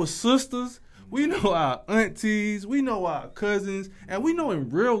know our sisters, we know our aunties, we know our cousins, and we know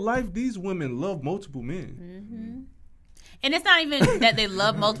in real life these women love multiple men. Mm-hmm. And it's not even that they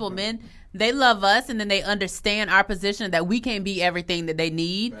love multiple men. They love us, and then they understand our position that we can't be everything that they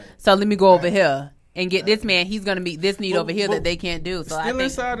need. Right. So let me go over here and get this man. He's going to meet this need over here that they can't do. So still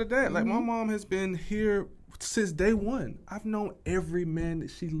inside of that, like my mom has been here since day one. I've known every man that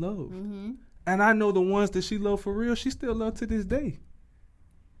she loved. Mm-hmm. And I know the ones that she loved for real, she still loves to this day.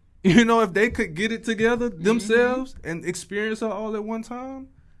 You know, if they could get it together themselves and experience her all at one time,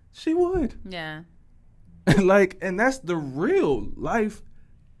 she would. Yeah. And that's the real life,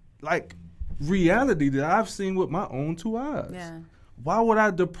 like, reality that I've seen with my own two eyes. Yeah. Why would I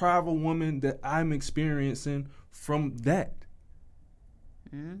deprive a woman that I'm experiencing from that?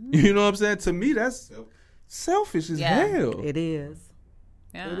 Mm-hmm. You know what I'm saying? To me, that's selfish as hell. It is.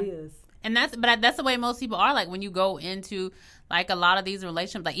 Yeah. It is. And that's the way most people are. Like when you go into like a lot of these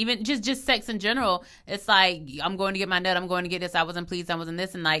relationships, like even just sex in general, it's like I'm going to get my nut, I'm going to get this, I wasn't pleased, I wasn't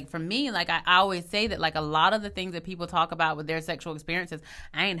this. And like for me, like I always say that like a lot of the things that people talk about with their sexual experiences,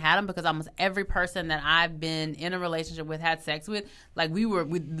 I ain't had them because almost every person that I've been in a relationship with, had sex with, like we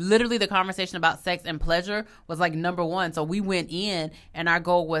literally the conversation about sex and pleasure was like number one. So we went in and our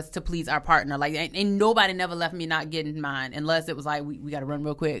goal was to please our partner. Like and nobody never left me not getting mine unless it was like we got to run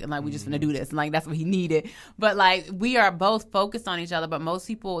real quick and like we just finna do this and like that's what he needed. But like we are both focused on each other. But most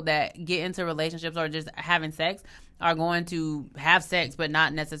people that get into relationships or just having sex are going to have sex, but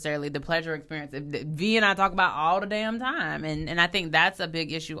not necessarily the pleasure experience. V and I talk about all the damn time, and I think that's a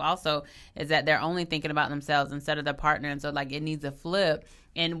big issue. Also, is that they're only thinking about themselves instead of their partner, and so like it needs a flip.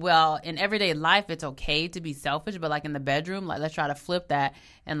 And well, in everyday life, it's okay to be selfish, but like in the bedroom, like let's try to flip that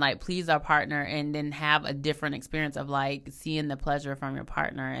and like please our partner, and then have a different experience of like seeing the pleasure from your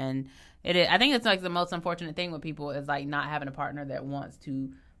partner. And I think it's like the most unfortunate thing with people is like not having a partner that wants to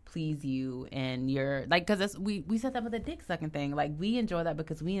please you, and you're like, because we said that with the dick sucking thing. Like we enjoy that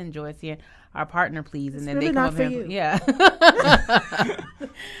because we enjoy seeing our partner please, and then really they come not over for here. you. Yeah.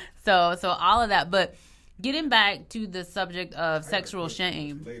 So all of that, but getting back to the subject of sexual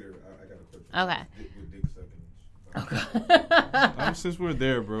shame. Later, I got a question. Okay. Since we're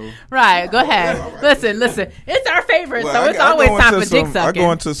there, bro. Right, go ahead. Listen. It's our favorite, Well, so it's I always go time into for dick I sucking.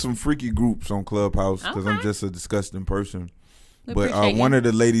 go into some freaky groups on Clubhouse because I'm Okay. just a disgusting person. We But appreciate one you. of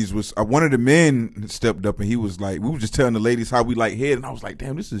the ladies was one of the men stepped up and he was like, we were just telling the ladies how we like head, and I was like,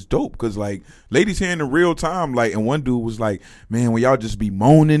 damn, this is dope because like ladies hearing in real time, like, and one dude was like, man, when y'all just be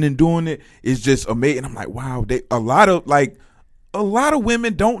moaning and doing it, it's just amazing. I'm like, wow, a lot of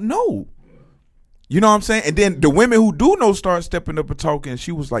women don't know. You know what I'm saying? And then the women who do know start stepping up and talking.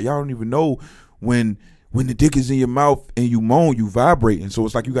 She was like, y'all don't even know when the dick is in your mouth and you moan, you vibrate. And so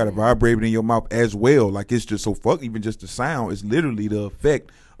it's like you got to vibrate it in your mouth as well. Like it's just so fuck, even just the sound is literally the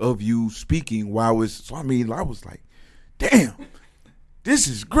effect of you speaking while it's, so I mean, I was like, damn, this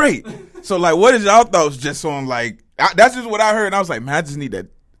is great. So like, what is y'all thoughts just on like, that's just what I heard. And I was like, man, I just need that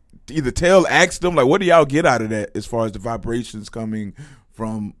either ask them, like, what do y'all get out of that as far as the vibrations coming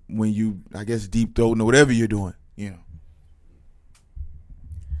from when you, I guess, deep throating or whatever you're doing, you know?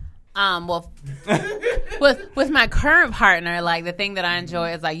 Well, with my current partner, like the thing that I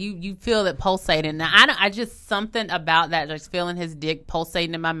enjoy is like you feel it pulsating. Now I just something about that, just feeling his dick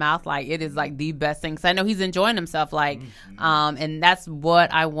pulsating in my mouth, like it is like the best thing. Cause I know he's enjoying himself, like, and that's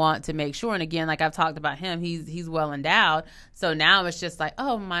what I want to make sure. And again, like I've talked about him, he's well endowed. So now it's just like,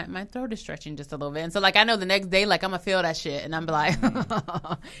 oh, my throat is stretching just a little bit. And so like I know the next day, like I'm gonna feel that shit, and I'm like,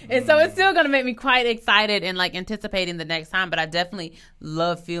 and so it's still gonna make me quite excited and like anticipating the next time. But I definitely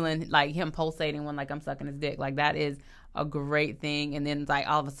love feeling like him pulsating when like I'm sucking his dick. Like that is a great thing. And then like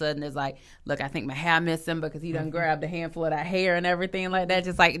all of a sudden it's like, look, I think my hair missing because he done grabbed a handful of that hair and everything like that.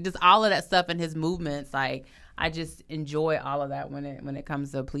 Just all of that stuff and his movements. Like I just enjoy all of that when it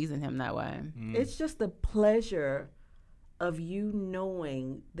comes to pleasing him that way. It's just the pleasure of you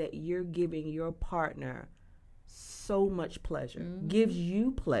knowing that you're giving your partner so much pleasure, gives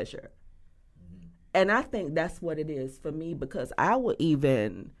you pleasure. And I think that's what it is for me, because I would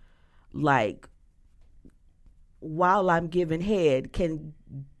even, like, while I'm giving head, can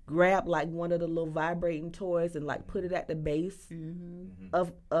grab like one of the little vibrating toys and like put it at the base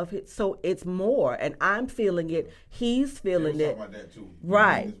of it, so it's more, and I'm feeling it, he's feeling it. About that too.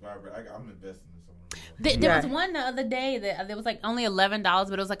 Right. I'm investing in something. There was one the other day that there was like only $11,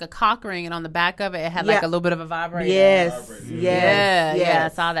 but it was like a cock ring, and on the back of it had like a little bit of a vibrator. Yes. I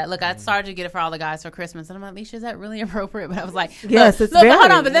saw that. Look, I started to get it for all the guys for Christmas, and I'm like, Leisha, is that really appropriate? But I was like, yes, look, it's very.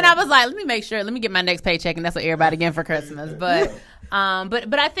 hold on. But then I was like, let me make sure, let me get my next paycheck, and that's what everybody getting for Christmas. But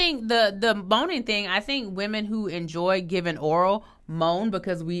but I think the moaning thing, I think women who enjoy giving oral moan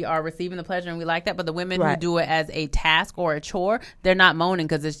because we are receiving the pleasure and we like that, but the women who do it as a task or a chore, they're not moaning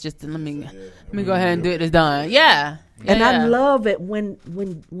because it's just let me go ahead and do it, it's done. And I love it when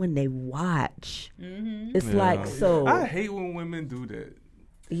they watch. It's like, so I hate when women do that.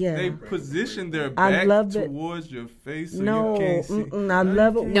 Yeah, they position their back towards your face so you can't see. I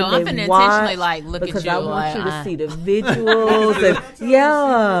love it when I'm finna intentionally like look because at you. I want like, you to see the visuals and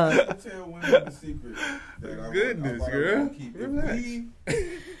I tell women the secret. Goodness, girl.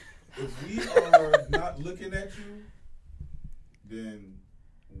 If we are not looking at you, then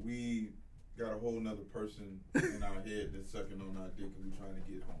we got a whole nother person in our head that's sucking on our dick and we trying to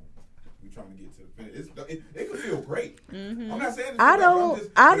get home. We trying to get to the finish. It can feel great. I'm not saying I don't.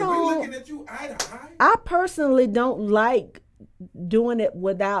 We're looking at you eye to eye. I personally don't like doing it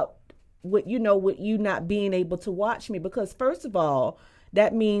with you not being able to watch me, because first of all,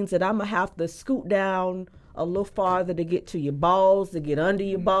 that means that I'm gonna have to scoot down a little farther to get to your balls, to get under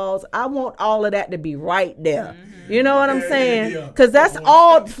your balls. I want all of that to be right there. You know what I'm saying? Because that's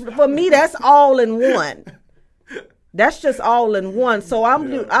all for me. That's all in one. That's just all in one. So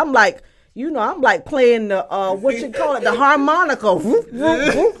I'm like, I'm like playing the the harmonica.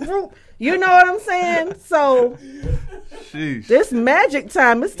 You know what I'm saying? So this magic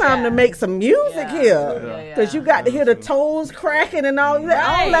time, it's time to make some music here. Because you got to hear the toes cracking and all that.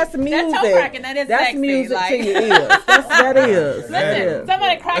 All that's music. That toe cracking, that's sexy, music to your ears. That is. Listen,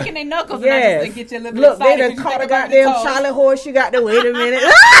 somebody cracking their knuckles and I just get you a little bit Look, excited. they done caught a goddamn Charlie horse. You got to wait a minute.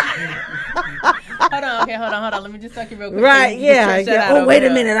 Hold on. Let me just suck you real quick. Right, Oh, wait a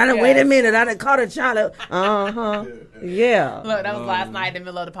minute. I done caught a Charlie. Yeah. Look, that was last night in the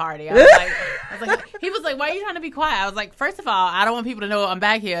middle of the party. I was like, he was like, why are you trying to be quiet? I was like, first of all, I don't want people to know I'm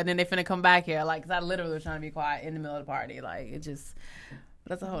back here, and then they finna come back here. Like, cause I literally was trying to be quiet in the middle of the party. Like, it just,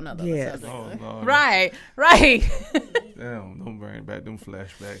 that's a whole nother subject. Oh, right. Damn, don't bring back them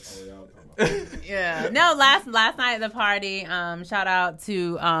flashbacks. Yeah. No, last night at the party, shout out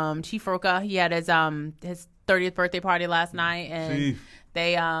to Chief Roca. He had his 30th birthday party last night, and Chief.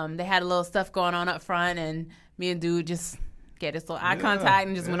 they had a little stuff going on up front, and me and dude just get this little eye contact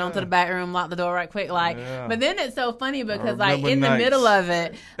and just went on to the back room, locked the door right quick. But then it's so funny because like in the middle of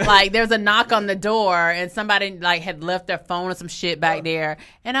it, like there's a knock on the door and somebody like had left their phone or some shit back there.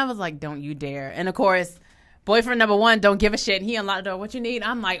 And I was like, don't you dare. And of course, boyfriend number one don't give a shit, and he unlocked the door. What you need?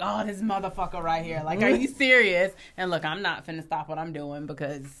 I'm like, oh, this motherfucker right here. Like, are you serious? And look, I'm not finna stop what I'm doing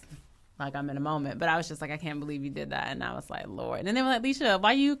because like I'm in a moment. But I was just like, I can't believe you did that. And I was like, Lord. And then they were like, Leisha,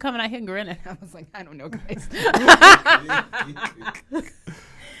 why are you coming out here and grinning? I was like, I don't know, guys.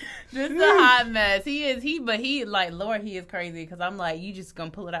 Just a hot mess. He is crazy, because I'm like, you just gonna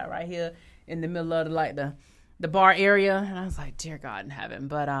pull it out right here in the middle of the bar area. And I was like, dear God in heaven.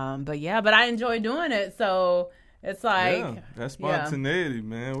 But I enjoy doing it. So It's like Yeah, that spontaneity,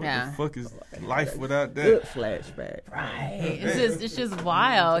 man. What the fuck is life without that? Good flashback. Right. It's just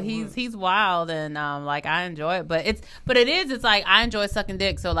wild. He's wild, and like I enjoy it, but it's like I enjoy sucking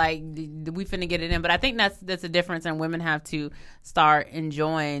dick, so like we finna get it in. But I think that's a difference, and women have to start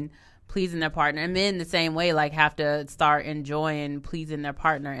enjoying pleasing their partner, and men the same way, like have to start enjoying pleasing their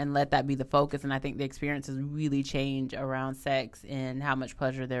partner and let that be the focus. And I think the experiences really change around sex and how much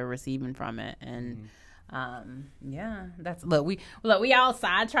pleasure they're receiving from it. And that's we all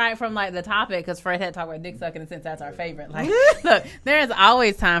sidetracked from like the topic because Fred had talked about dick sucking, and since that's our favorite, like look, there's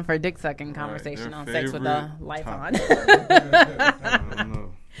always time for dick sucking conversation on sex with the lights on. I don't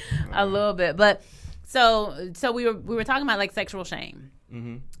know. A little bit, but so we were talking about like sexual shame.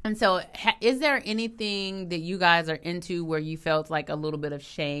 Mm-hmm. And so is there anything that you guys are into where you felt like a little bit of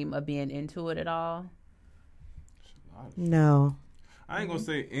shame of being into it at all? No. I ain't gonna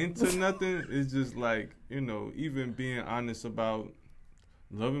say into nothing. It's just like, even being honest about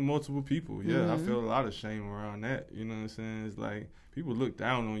loving multiple people. Yeah, I feel a lot of shame around that. You know what I'm saying? It's like people look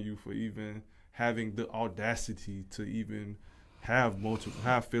down on you for even having the audacity to even have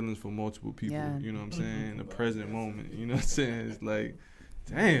feelings for multiple people. Yeah. You know what I'm saying? In the present moment. You know what I'm saying? It's like,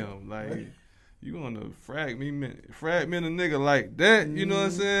 damn, like you gonna fragment a nigga like that? You know what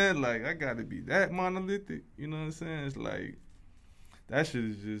I'm saying? Like I gotta be that monolithic. You know what I'm saying? It's like that shit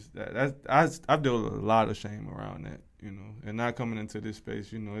is just I've dealt with a lot of shame around that. And not coming into this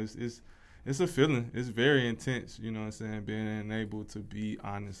space, it's a feeling. It's very intense, you know what I'm saying, being able to be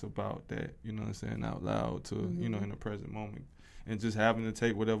honest about that, you know what I'm saying, out loud to, in the present moment. And just having to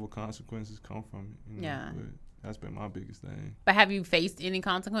take whatever consequences come from it. Yeah. But that's been my biggest thing. But have you faced any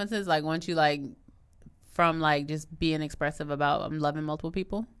consequences? Like once you like from like just being expressive about loving multiple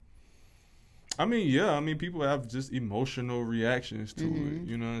people? I mean, people have just emotional reactions to it.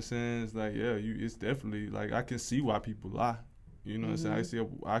 You know what I'm saying? It's like, it's definitely like I can see why people lie. You know what I'm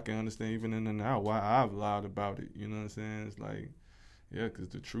saying? I can understand even in the now why I've lied about it. You know what I'm saying? It's like, because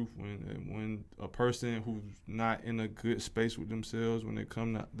the truth, when a person who's not in a good space with themselves, when it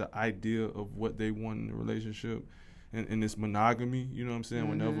comes to the idea of what they want in a relationship and it's monogamy, you know what I'm saying?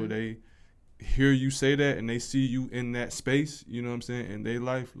 Whenever they hear you say that and they see you in that space, you know what I'm saying, in their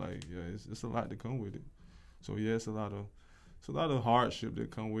life, like, it's a lot to come with it. So, it's a lot of hardship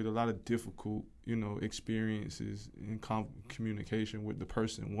that come with it, a lot of difficult, experiences in communication with the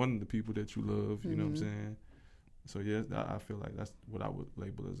person, one of the people that you love, you know what I'm saying? So, I feel like that's what I would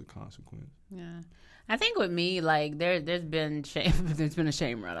label as a consequence. Yeah. I think with me, like, there's been shame. There's been a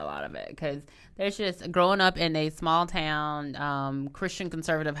shame around a lot of it because there's just growing up in a small town, Christian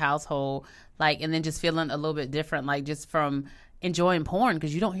conservative household, like, and then just feeling a little bit different, like, just from enjoying porn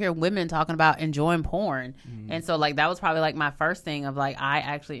because you don't hear women talking about enjoying porn. And so, like, that was probably, like, my first thing of, like, I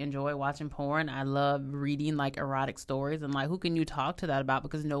actually enjoy watching porn. I love reading, like, erotic stories. And, like, who can you talk to that about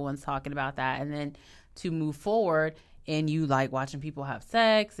because no one's talking about that. And then to move forward and you like watching people have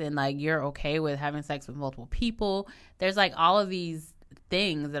sex and like you're okay with having sex with multiple people, there's like all of these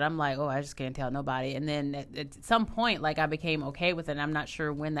things that I'm like, oh, I just can't tell nobody. And then at some point, like I became okay with it. And I'm not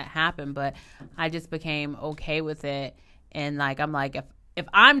sure when that happened, but I just became okay with it. And like I'm like, if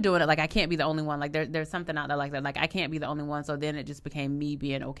I'm doing it, like I can't be the only one. Like there's something out there like that. Like I can't be the only one. So then it just became me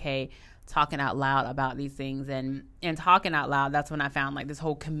being okay talking out loud about these things and talking out loud. That's when I found like this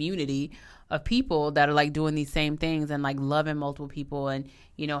whole community of people that are like doing these same things and like loving multiple people and,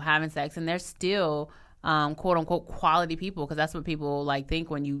 having sex. And they're still quote unquote quality people. Cause that's what people like think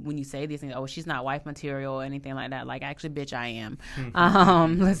when you say these things. Oh, she's not wife material or anything like that. Like actually, bitch, I am.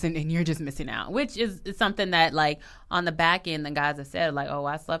 Listen, and you're just missing out, which is something that like on the back end, the guys have said like, oh,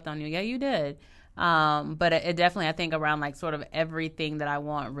 I slept on you. Yeah, you did. But it definitely, I think around like sort of everything that I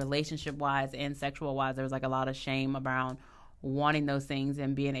want relationship wise and sexual wise, there was like a lot of shame around wanting those things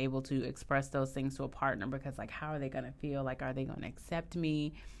and being able to express those things to a partner because like, how are they going to feel? Like, are they going to accept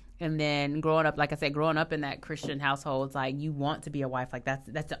me? And then growing up, like I said, growing up in that Christian household, it's like you want to be a wife. Like that's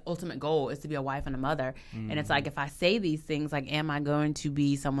the ultimate goal is to be a wife and a mother. And it's like, if I say these things, like, am I going to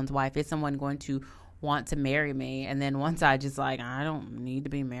be someone's wife? Is someone going to want to marry me? And then once I just like, I don't need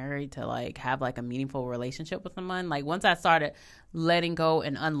to be married to like have like a meaningful relationship with someone. Like once I started letting go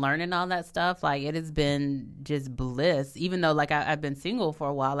and unlearning all that stuff, like it has been just bliss. Even though like I've been single for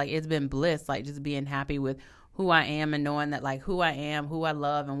a while, like it's been bliss, like just being happy with who I am and knowing that like who I am, who I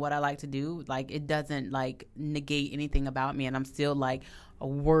love, and what I like to do, like it doesn't like negate anything about me, and I'm still like a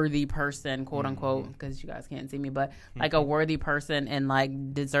worthy person, quote unquote, because you guys can't see me, but like a worthy person and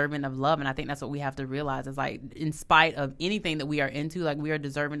like deserving of love. And I think that's what we have to realize is like, in spite of anything that we are into, like we are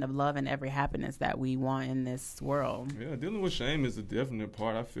deserving of love and every happiness that we want in this world. Yeah, dealing with shame is a definite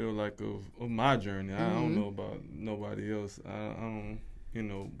part, I feel like, of my journey. I don't know about nobody else. I don't, you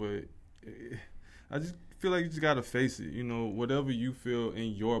know, but I just feel like you just got to face it. You know, whatever you feel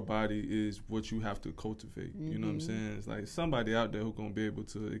in your body is what you have to cultivate. You know what I'm saying? It's like somebody out there who's going to be able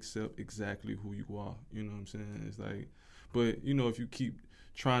to accept exactly who you are. You know what I'm saying? It's like, but, you know, if you keep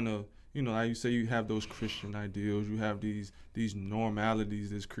trying to, you know, like you say, you have those Christian ideals, you have these normalities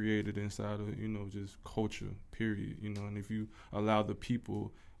that's created inside of, you know, just culture, period. You know, and if you allow the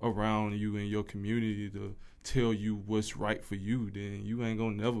people around you in your community to tell you what's right for you, then you ain't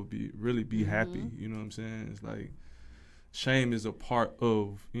gonna never really be happy. You know what I'm saying? It's like shame is a part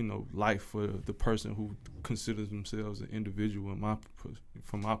of, you know, life for the person who considers themselves an individual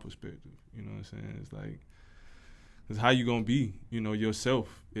from my perspective. You know what I'm saying? It's like, it's how you gonna be, you know,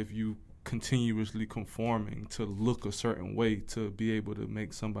 yourself if you continuously conforming to look a certain way to be able to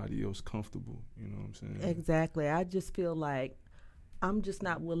make somebody else comfortable. You know what I'm saying? Exactly. I just feel like I'm just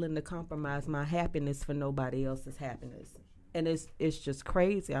not willing to compromise my happiness for nobody else's happiness. And it's just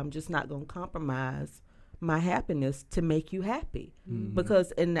crazy. I'm just not going to compromise my happiness to make you happy.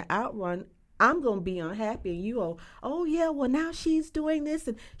 Because in the outrun, I'm going to be unhappy. And you go, oh, yeah, well, now she's doing this.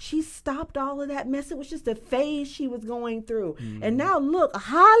 And she stopped all of that mess. It was just a phase she was going through. And now, look,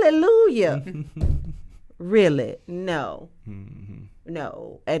 hallelujah. Really? No.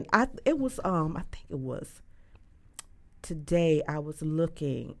 No. And I think it was today I was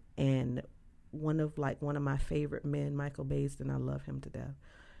looking, and one of my favorite men, Michael Baisden, I love him to death.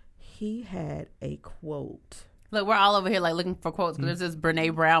 He had a quote. Look, we're all over here like looking for quotes, because there's this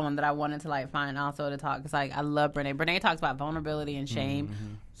Brene Brown one that I wanted to like find also to talk. Cause like I love Brene. Brene talks about vulnerability and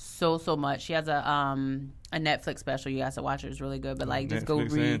shame so much. She has a Netflix special. You guys should watch it. It's really good. But like just Netflix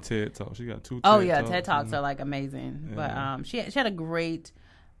go read. And TED Talks. She got 2 TED Talks. TED Talks are like amazing. Yeah. But she had a great.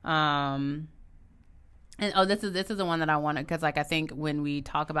 And this is the one that I wanted, because like I think when we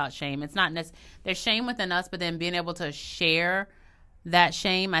talk about shame, it's not there's shame within us, but then being able to share that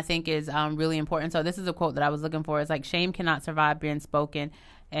shame, I think, is really important. So this is a quote that I was looking for. It's like, shame cannot survive being spoken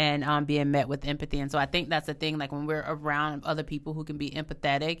and being met with empathy. And so I think that's the thing, like when we're around other people who can be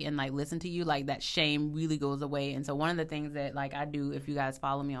empathetic and like listen to you, like that shame really goes away. And so one of the things that like I do, if you guys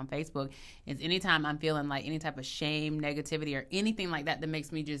follow me on Facebook, is anytime I'm feeling like any type of shame, negativity, or anything like that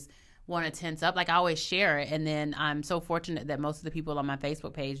makes me just want to tense up, like I always share it. And then I'm so fortunate that most of the people on my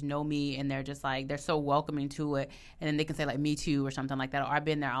Facebook page know me, and they're just like, they're so welcoming to it, and then they can say like me too or something like that, or I've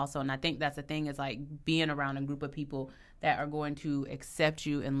been there also. And I think that's the thing, is like being around a group of people that are going to accept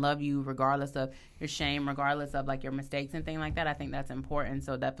you and love you regardless of your shame, regardless of like your mistakes and things like that. I think that's important.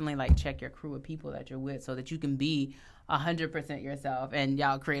 So definitely like check your crew of people that you're with, so that you can be 100% yourself, and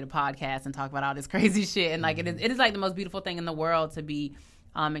y'all create a podcast and talk about all this crazy shit. And like it is like the most beautiful thing in the world to be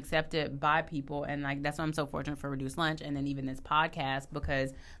accepted by people. And like that's why I'm so fortunate for Reduced Lunch, and then even this podcast,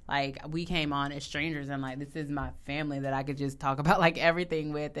 because like we came on as strangers, and like this is my family that I could just talk about like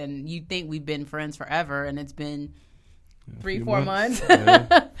everything with. And you think we've been friends forever, and it's been 3-4 months,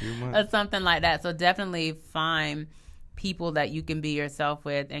 or something like that. So definitely find people that you can be yourself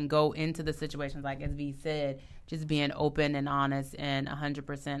with, and go into the situations, like as V said, just being open and honest and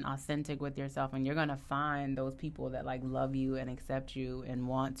 100% authentic with yourself. And you're going to find those people that like love you and accept you and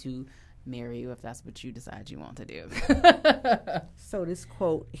want to marry you, if that's what you decide you want to do. So this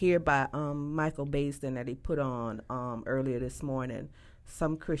quote here by Michael Baisden that he put on earlier this morning: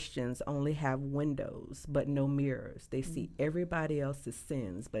 some Christians only have windows but no mirrors. They see everybody else's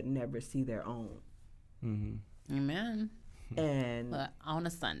sins but never see their own. Amen. And on a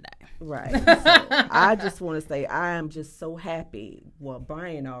Sunday, right. So I just want to say I am just so happy. Well,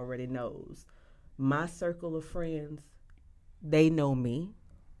 Brian already knows my circle of friends. They know me,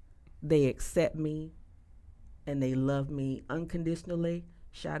 they accept me, and they love me unconditionally.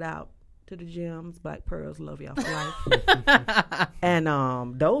 Shout out to the Gems, Black Pearls, love y'all for life. And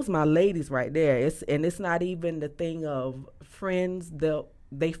those my ladies right there. It's not even the thing of friends.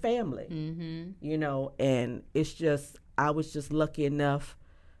 They family, you know. And it's just, I was just lucky enough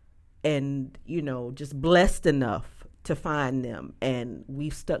and, you know, just blessed enough to find them. And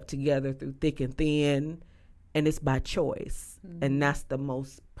we've stuck together through thick and thin, and it's by choice. And that's the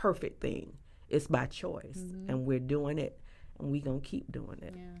most perfect thing. It's by choice. And we're doing it, and we're going to keep doing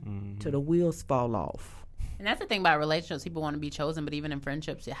it till the wheels fall off. And that's the thing about relationships. People want to be chosen, but even in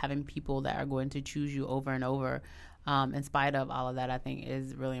friendships, having people that are going to choose you over and over, in spite of all of that, I think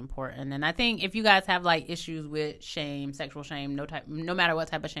is really important. And I think if you guys have like issues with shame, sexual shame, no matter what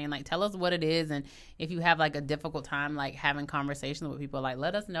type of shame, like tell us what it is. And if you have like a difficult time like having conversations with people, like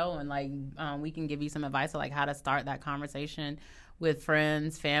let us know, and like we can give you some advice on like how to start that conversation with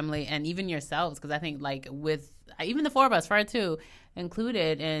friends, family, and even yourselves. Because I think like with even the four of us, Fred too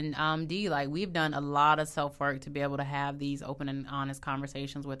included, and D, like we've done a lot of self-work to be able to have these open and honest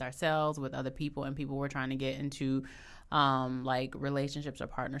conversations with ourselves, with other people, and people we're trying to get into like relationships or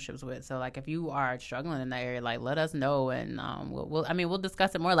partnerships with. So like if you are struggling in that area, like let us know, and we'll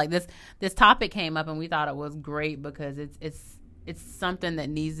discuss it more. Like this topic came up and we thought it was great because it's something that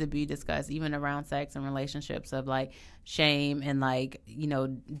needs to be discussed, even around sex and relationships, of like shame and like, you know,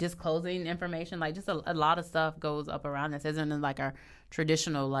 disclosing information. Like just a lot of stuff goes up around this. Isn't like our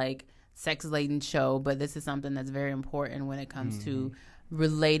traditional like sex laden show, but this is something that's very important when it comes to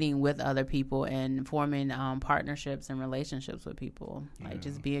relating with other people and forming partnerships and relationships with people. Like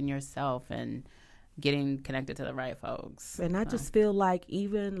just being yourself and getting connected to the right folks. And I just feel like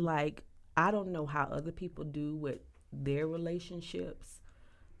even like, I don't know how other people do with their relationships,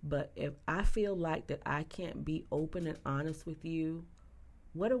 but if I feel like that I can't be open and honest with you,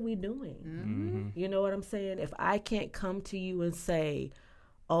 what are we doing? You know what I'm saying? If I can't come to you and say,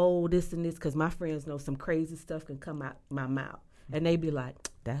 oh, this and this, because my friends know some crazy stuff can come out my mouth, and they be like,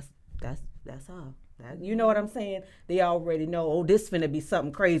 that's all. You know what I'm saying? They already know, oh, this finna be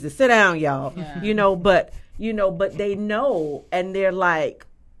something crazy. Sit down, y'all. Yeah. But they know, and they're like,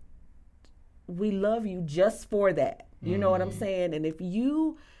 we love you just for that. You know what I'm saying? And if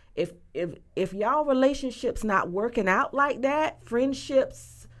y'all relationships not working out like that,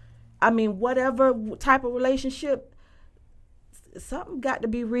 friendships, I mean, whatever type of relationship, something got to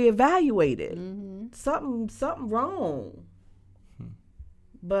be reevaluated. Something wrong.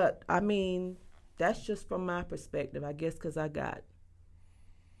 But I mean, that's just from my perspective, I guess, because I got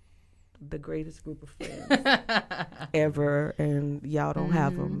the greatest group of friends ever, and y'all don't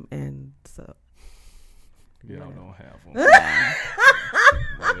have them, and so. Y'all don't have them. Yeah,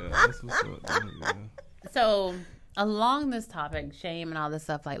 that's what's up. Yeah. So along this topic, shame and all this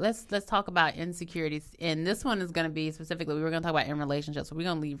stuff, like let's talk about insecurities. And this one is going to be specifically, we were going to talk about in relationships, so we're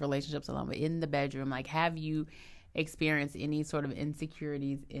going to leave relationships alone. But in the bedroom, like, have you experienced any sort of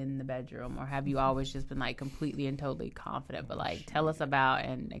insecurities in the bedroom, or have you always just been like completely and totally confident? But like, tell us about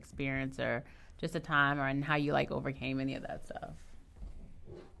an experience or just a time, or and how you like overcame any of that stuff.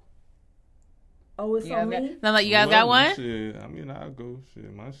 Oh, it's on me? No, like you guys got one? Shit, I mean, I'll go.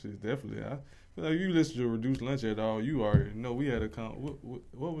 Shit, my shit definitely. I feel like if you listen to Reduced Lunch at all, you already know we had a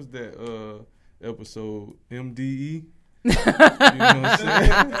what was that episode? MDE? You know what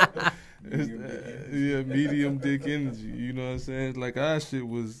I'm saying? Medium dick energy. You know what I'm saying? Like our shit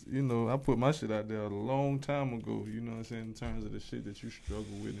was, you know, I put my shit out there a long time ago. You know what I'm saying? In terms of the shit that you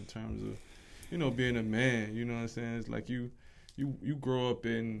struggle with, in terms of, you know, being a man. You know what I'm saying? It's like you grow up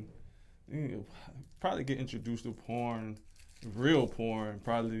in. You know, probably get introduced to porn, real porn,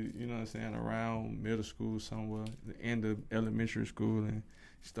 probably, you know what I'm saying, around middle school somewhere, the end of elementary school, and you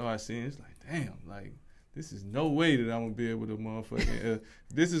start seeing, it's like, damn, like, this is no way that I'm going to be able to motherfucking,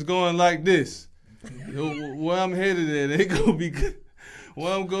 this is going like this. Where I'm headed at ain't going to be good.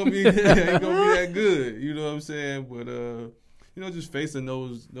 Where I'm going to be ain't going to be that good, you know what I'm saying? But, you know, just facing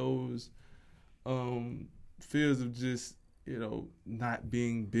those fears of just, you know, not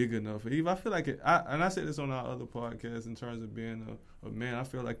being big enough. Even I feel like and I said this on our other podcast in terms of being a man, I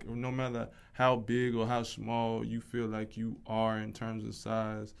feel like no matter how big or how small you feel like you are in terms of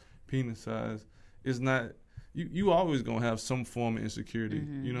size, penis size, it's not, you always gonna have some form of insecurity.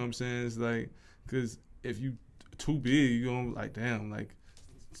 You know what I'm saying? It's like, because if you too big, you're gonna like, damn, like,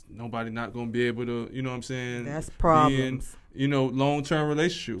 nobody not gonna be able to, you know what I'm saying? That's problems. You know, long-term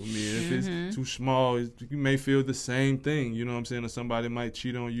relationship with me. If it's too small, you may feel the same thing, you know what I'm saying? Or somebody might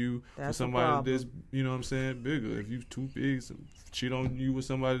cheat on you with somebody that's, you know what I'm saying, bigger. If you too big, cheat on you with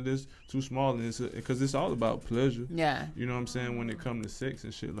somebody that's too small. Because it's all about pleasure. Yeah. You know what I'm saying? When it comes to sex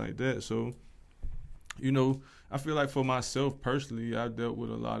and shit like that. So, you know, I feel like for myself personally, I've dealt with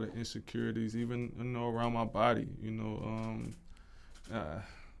a lot of insecurities, even, you know, around my body, you know,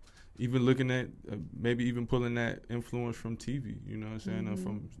 even looking at maybe even pulling that influence from TV, you know what I'm saying, or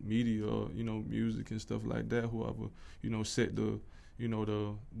from media, or, you know, music and stuff like that, whoever, you know, set the, you know,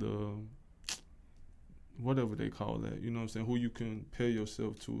 the whatever they call that, you know what I'm saying, who you can pair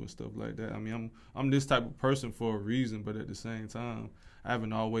yourself to and stuff like that. I mean, I'm this type of person for a reason, but at the same time, I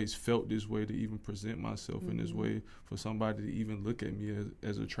haven't always felt this way to even present myself in this way for somebody to even look at me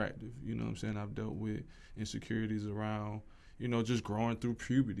as attractive. You know what I'm saying? I've dealt with insecurities around, you know, just growing through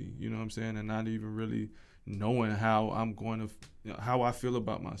puberty, you know what I'm saying, and not even really knowing how I'm going to, how I feel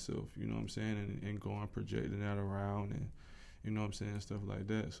about myself, you know what I'm saying, and going projecting that around and, you know what I'm saying, stuff like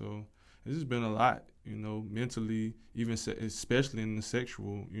that. So this has been a lot, you know, mentally, even especially in the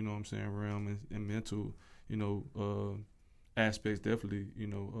sexual, you know what I'm saying, realm and mental, you know, aspects definitely, you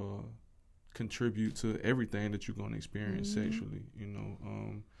know, contribute to everything that you're going to experience sexually, you know,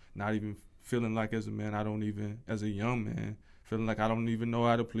 not even feeling like as a man, as a young man, feeling like I don't even know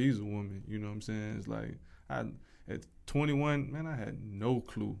how to please a woman, you know what I'm saying? It's like, at 21, man, I had no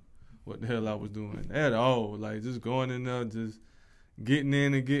clue what the hell I was doing at all. Like, just going in there, just getting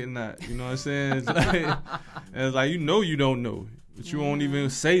in and getting out, you know what I'm saying? It's like you know you don't know, but you won't even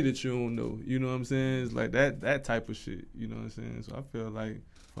say that you don't know, you know what I'm saying? It's like that type of shit, you know what I'm saying? So I feel like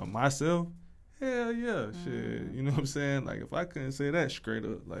for myself, hell yeah, shit, you know what I'm saying? Like, if I couldn't say that straight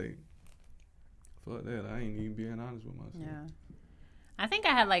up, like, fuck that, I ain't even being honest with myself. Yeah. I think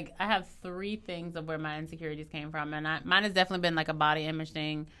I have 3 things of where my insecurities came from, and mine has definitely been like a body image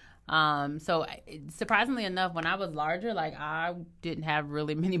thing. So surprisingly enough, when I was larger, like I didn't have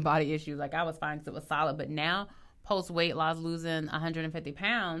really many body issues. Like I was fine because it was solid. But now, post weight loss, losing 150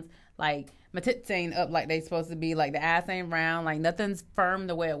 pounds, like my tits ain't up like they supposed to be. Like the ass ain't round. Like nothing's firm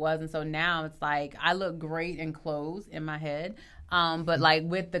the way it was. And so now it's like I look great in clothes in my head. But like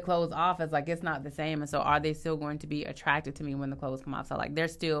with the clothes off, it's like it's not the same. And so are they still going to be attracted to me when the clothes come off? So like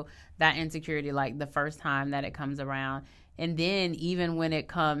there's still that insecurity like the first time that it comes around. And then even when it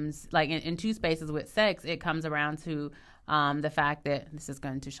comes like in 2 spaces with sex, it comes around to the fact that this is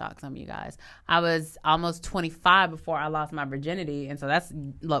going to shock some of you guys. I was almost 25 before I lost my virginity, and so that's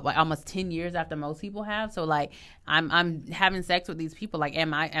like almost 10 years after most people have. So like I'm having sex with these people. Like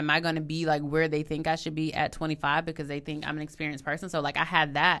am I going to be like where they think I should be at 25 because they think I'm an experienced person? So like I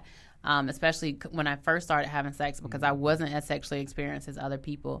had that, especially when I first started having sex because I wasn't as sexually experienced as other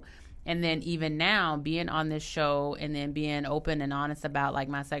people. And then even now, being on this show and then being open and honest about, like,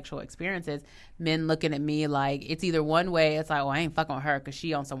 my sexual experiences, men looking at me like it's either one way. It's like, oh, I ain't fucking with her because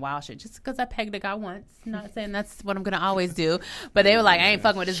she on some wild shit. Just because I pegged a guy once. Not saying that's what I'm going to always do. But they were like, I ain't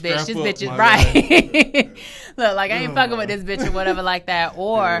fucking with this bitch. This bitch is right. Look, like, I ain't fucking with this bitch or whatever like that.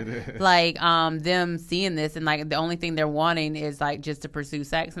 Or, like, them seeing this and, like, the only thing they're wanting is, like, just to pursue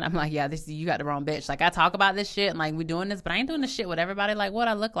sex. And I'm like, yeah, you got the wrong bitch. Like, I talk about this shit and, like, we doing this, but I ain't doing this shit with everybody. Like, what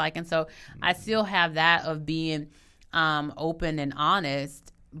I look like. And so I still have that of being open and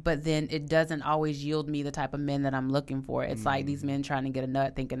honest, but then it doesn't always yield me the type of men that I'm looking for. It's like these men trying to get a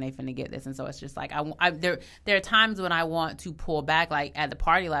nut thinking they finna get this. And so it's just like, there are times when I want to pull back, like at the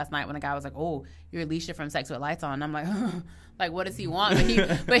party last night when a guy was like, oh, you're Alicia from Sex with Lights On. And I'm like, like, what does he want?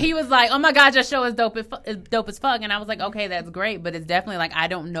 But he was like, oh my God, your show is dope as fuck. And I was like, okay, that's great. But it's definitely like, I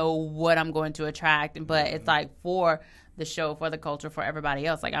don't know what I'm going to attract. But it's like for the show, for the culture, for everybody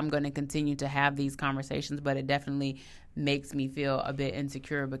else, like I'm going to continue to have these conversations, but it definitely makes me feel a bit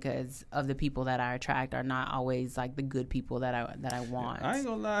insecure because of the people that I attract are not always like the good people that I want. I ain't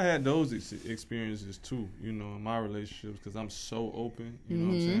gonna lie, I had those experiences too, you know, in my relationships because I'm so open, you know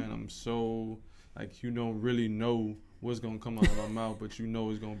what I'm saying? I'm so, like, you don't really know what's gonna come out of my mouth, but you know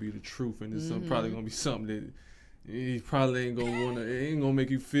it's gonna be the truth, and it's probably gonna be something that he probably ain't gonna wanna. It ain't gonna make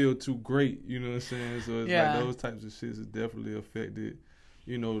you feel too great, you know what I'm saying? So it's like those types of shits has definitely affected,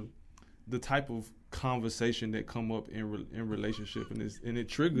 you know, the type of conversation that come up in relationship, and it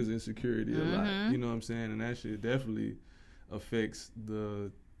triggers insecurity a lot, you know what I'm saying? And that shit definitely affects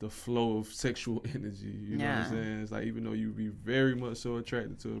the flow of sexual energy, you know what I'm saying? It's like even though you be very much so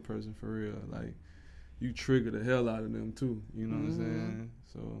attracted to a person for real, like you trigger the hell out of them too, you know what I'm saying?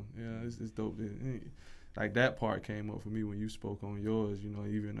 So yeah, it's dope. Like that part came up for me when you spoke on yours, you know,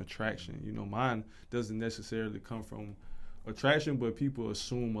 even attraction. You know, mine doesn't necessarily come from attraction, but people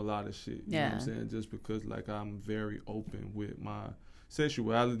assume a lot of shit. You know what I'm saying? Just because, like, I'm very open with my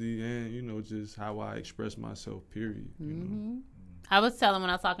sexuality and, you know, just how I express myself, period. You know? I was telling when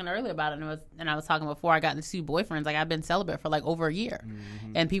I was talking earlier about it, and I was talking before I got the 2 boyfriends, like I've been celibate for like over a year.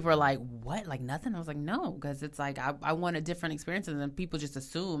 And people are like, what? Like nothing? I was like, no, because it's like I wanted different experiences and people just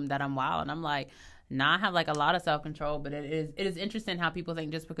assume that I'm wild. And I'm like, nah, I have like a lot of self-control, but it is interesting how people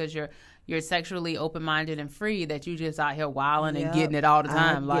think just because you're sexually open-minded and free that you just out here wilding and getting it all the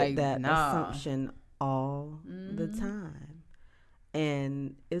time. I get that assumption all the time.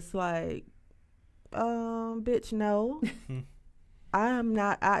 And it's like, bitch, no. I am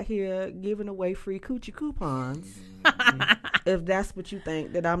not out here giving away free coochie coupons. if that's what you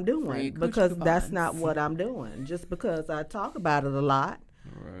think that I'm doing, Free because coochie that's coupons. not what I'm doing. Just because I talk about it a lot,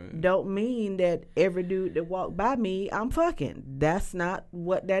 Right. don't mean that every dude that walk by me, I'm fucking. That's not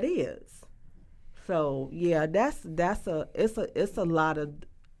what that is. So yeah, it's a lot of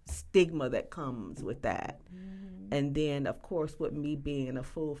stigma that comes with that. And then of course with me being a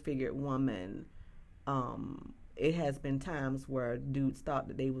full-figured woman, it has been times where dudes thought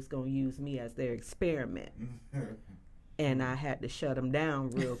that they was going to use me as their experiment. And I had to shut them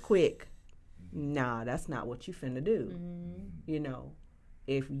down real quick. Nah, that's not what you finna do. You know,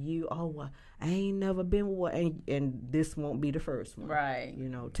 if you, I ain't never been with one, and this won't be the first one. Right. You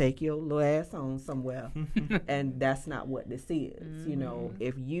know, take your little ass on somewhere. And that's not what this is. You know,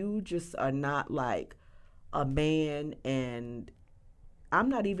 if you just are not like a man, and I'm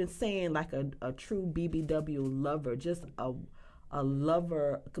not even saying like a true BBW lover, just a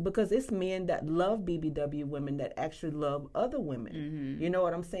lover, because it's men that love BBW women that actually love other women. You know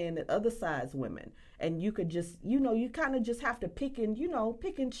what I'm saying? That other size women. And you could just, you know, you kind of just have to pick and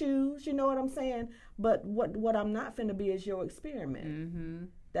choose, you know what I'm saying? But what I'm not finna be is your experiment.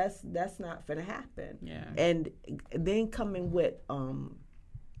 That's not finna happen. Yeah. And then coming with,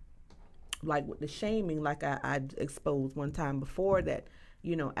 like with the shaming, like I exposed one time before that,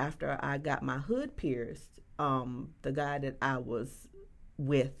 you know, after I got my hood pierced, the guy that I was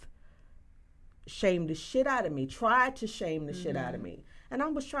with shamed the shit out of me, tried to shame the shit out of me. And I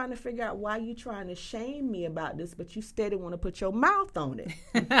was trying to figure out why you trying to shame me about this, but you steady want to put your mouth on it.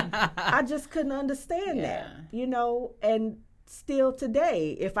 I just couldn't understand that, you know, and still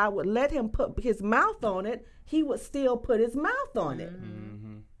today, if I would let him put his mouth on it, he would still put his mouth on it.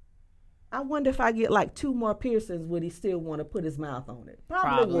 I wonder if I get like 2 more piercings, would he still want to put his mouth on it?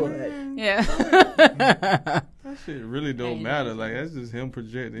 Probably would. Yeah. That shit really don't matter. Like, that's just him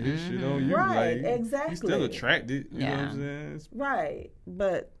projecting his shit on you. Right, like, exactly. He's still attracted. You know what I'm saying? Right.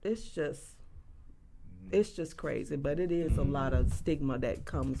 But it's just crazy. But it is a lot of stigma that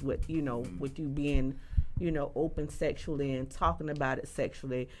comes with, you know, with you being, you know, open sexually and talking about it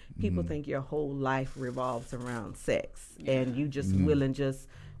sexually. People think your whole life revolves around sex. And you just willing just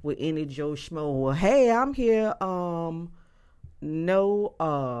with any Joe Schmo, well, hey, I'm here, no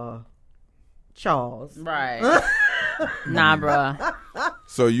Charles. Right. Nah, bruh.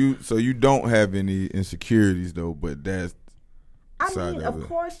 So you don't have any insecurities though, but that's I mean, of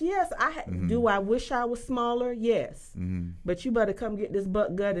course, yes. Do I wish I was smaller? Yes. But you better come get this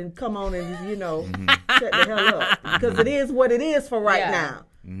butt gut and come on and, you know, shut the hell up. Because it is what it is for right now.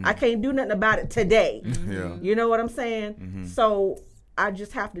 I can't do nothing about it today. You know what I'm saying? So I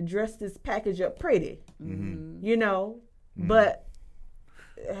just have to dress this package up pretty, you know. But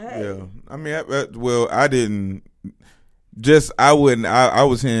hey, yeah. I mean, I didn't. I wouldn't. I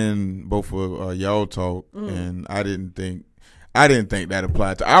was hearing both of y'all talk, and I didn't think that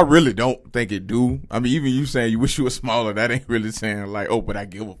applied to. I really don't think it do. I mean, even you saying you wish you were smaller, that ain't really saying like, oh, but I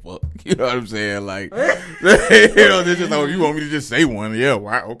give a fuck. You know what I'm saying? Like, you know, this is like, you want me to just say one? Yeah,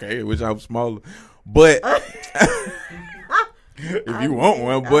 why? Okay, I wish I was smaller, but. If you want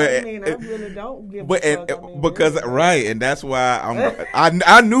one, but I mean, I really don't give a fuck. I mean, because really. Right, and that's why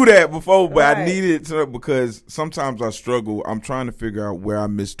I knew that before, but I needed to, because sometimes I struggle. I'm trying to figure out where I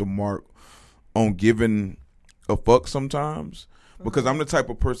missed the mark on giving a fuck sometimes, because I'm the type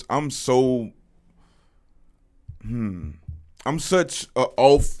of person. I'm such a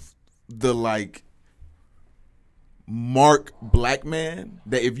off the like mark black man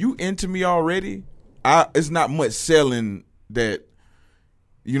that if you into me already, it's not much selling. That,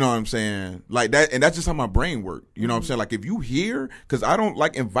 you know what I'm saying, like that, and that's just how my brain works. You know what I'm saying? Like if you here, because I don't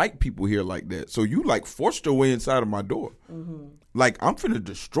like invite people here like that. So you like forced your way inside of my door. Like I'm finna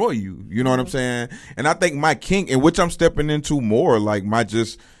destroy you. You know what I'm saying? And I think my kink, in which I'm stepping into more, like my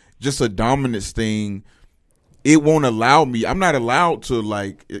just a dominance thing. It won't allow me. I'm not allowed to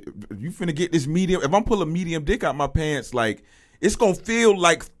like. You finna get this medium. If I'm pulling a medium dick out my pants, like. It's gonna feel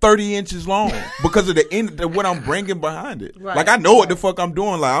like 30 inches long because of the end of what I'm bringing behind it. Like I know what the fuck I'm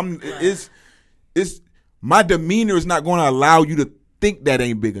doing. Like it's my demeanor is not gonna allow you to think that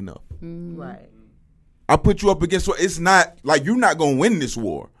ain't big enough. Right. I put you up against. So it's not like you're not gonna win this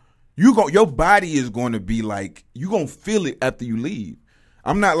war. Your body is gonna be like you gonna feel it after you leave.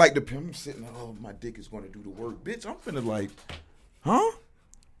 I'm not like I'm sitting. Oh, my dick is gonna do the work, bitch. I'm finna like, huh?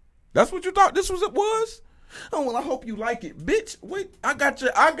 That's what you thought this was. Oh, well, I hope you like it. Bitch, wait, I got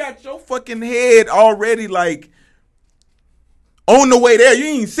your fucking head already, like, on the way there. You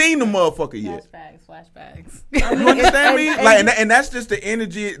ain't seen the motherfucker yet. Flashbacks. You understand me? Like, and that's just the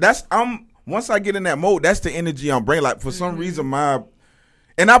energy. Once I get in that mode, that's the energy I'm bringing. Like, for some reason,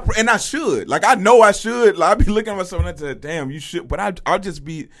 And I should. Like, I know I should. Like, I be looking at myself and I say, damn, you should. But I'll just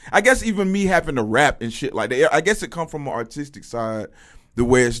be, I guess even me having to rap and shit like that, I guess it come from an artistic side, the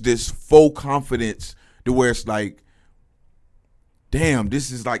where it's this faux confidence, the where it's like, damn,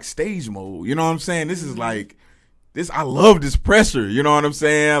 this is like stage mode. You know what I'm saying? This is like, I love this pressure. You know what I'm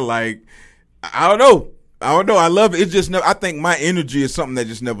saying? Like, I don't know. I love it. It just never, I think my energy is something that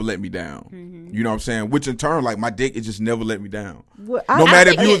just never let me down. Mm-hmm. You know what I'm saying? Which in turn, like, my dick, it just never let me down. Well, no matter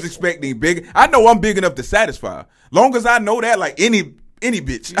if you was expecting big, I know I'm big enough to satisfy. Long as I know that, like any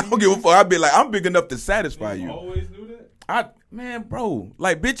bitch, I don't give a fuck. I be like, I'm big enough to satisfy you. Always knew that? Man, bro,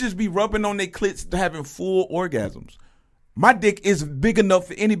 like, bitches be rubbing on their clits having full orgasms. My dick is big enough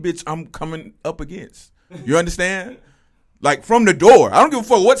for any bitch I'm coming up against. You understand? Like, from the door. I don't give a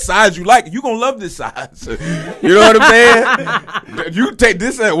fuck what size you like. You gonna love this size. You know what I'm saying? You take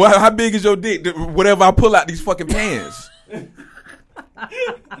this, well, how big is your dick? Whatever I pull out these fucking pants.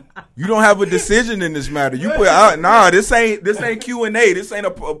 You don't have a decision in this matter. You put out, nah, this ain't Q&A. This ain't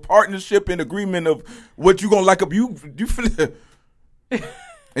a partnership and agreement of what you gonna like up. You finna,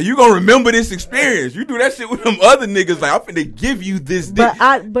 and you gonna remember this experience. You do that shit with them other niggas. Like, I'm finna give you this dick.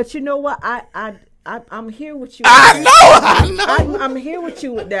 But you know what? I'm here with you. I know. I'm here with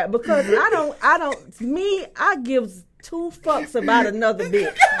you with that because I give two fucks about another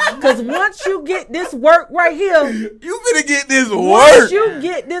bitch. Because once you get this work right here, you finna get this work. Once you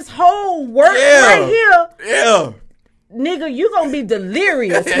get this whole work right here, nigga, you gonna be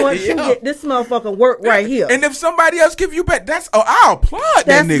delirious once you get this motherfucking work right here. And if somebody else give you back, I'll applaud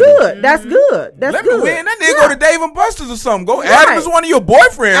that nigga. Good. That's good. Let me win. That nigga go to Dave and Buster's or something. Go add him as one of your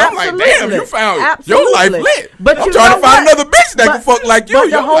boyfriends. Absolutely. I'm like, damn, you found your life lit. But I'm trying to find another bitch that can fuck like you.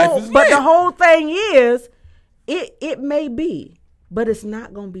 Your life is lit. But the whole thing is, it may be, but it's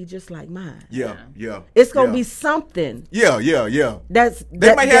not gonna be just like mine. Yeah. It's gonna be something. Yeah.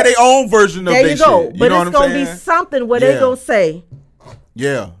 They might have their own version of their shit. There you go. But it's gonna be something where they gonna say,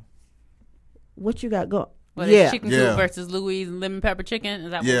 yeah, what you got going? Chicken soup versus Louis lemon pepper chicken.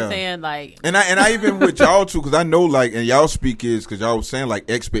 Is that what you're saying? Like, and I even with y'all too, because I know, like, and y'all speak is because y'all was saying like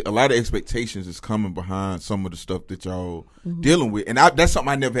a lot of expectations is coming behind some of the stuff that y'all dealing with, and that's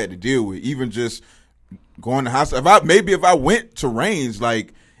something I never had to deal with. Even just going to house. If I went to Reigns,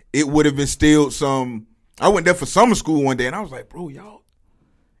 like, it would have instilled some. I went there for summer school one day, and I was like, bro, y'all,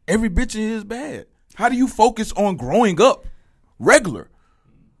 every bitch in here is bad. How do you focus on growing up regular?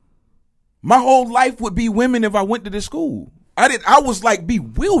 My whole life would be women if I went to this school. I was like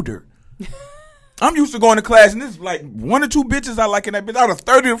bewildered. I'm used to going to class and there's like one or two bitches I like in that bitch out of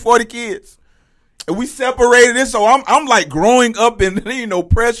 30 to 40 kids. And we separated it, so I'm like growing up and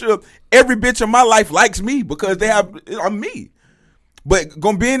pressure. Every bitch in my life likes me because I'm me. But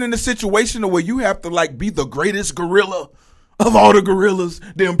being in a situation where you have to like be the greatest gorilla of all the gorillas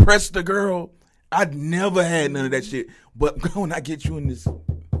to impress the girl, I'd never had none of that shit. But when I get you in this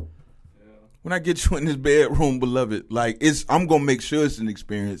bedroom, beloved, like, I'm gonna make sure it's an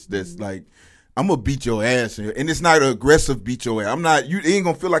experience that's like, I'm gonna beat your ass, and it's not an aggressive beat your ass. You ain't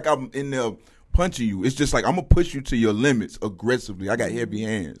gonna feel like I'm in there punching you. It's just like, I'm gonna push you to your limits aggressively. I got heavy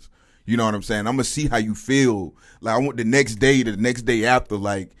hands. You know what I'm saying? I'm gonna see how you feel. Like, I want the next day after,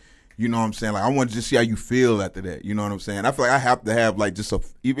 like, you know what I'm saying? Like, I want to just see how you feel after that. You know what I'm saying? I feel like I have to have like just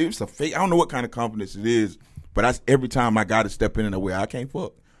even if it's a fake, I don't know what kind of confidence it is, but every time I gotta step in a way I can't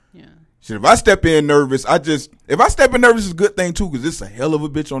fuck. Yeah. Shit, if I step in nervous, it's a good thing too, because it's a hell of a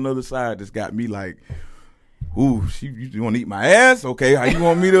bitch on the other side that's got me like, ooh, you want to eat my ass? Okay, how you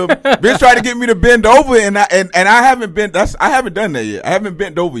want me to? Bitch tried to get me to bend over, and I haven't I haven't done that yet. I haven't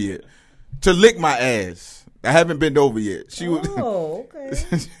bent over yet to lick my ass. I haven't bent over yet. She was. Oh, okay.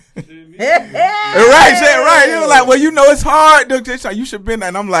 Right. You were like, well, it's hard. You should bend that.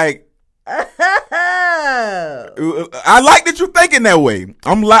 And I'm like, I like that you're thinking that way.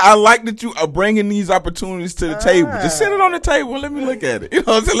 I like that you are bringing these opportunities to the table. Just sit it on the table and let me look at it. You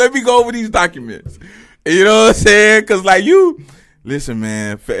know what I'm saying? Let me go over these documents. You know what I'm saying? Because, like, listen,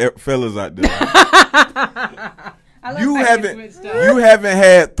 man, fellas out there. You haven't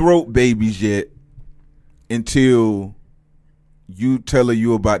had throat babies yet until you tell her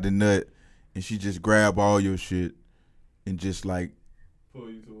you about the nut and she just grab all your shit and just, like,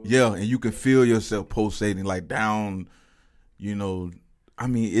 yeah, and you can feel yourself pulsating like down, I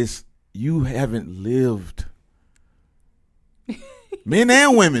mean, you haven't lived. Men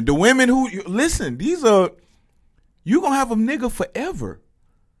and women, the women listen, you gonna have a nigga forever.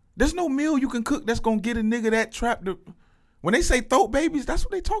 There's no meal you can cook that's gonna get a nigga that trapped. When they say throat babies, that's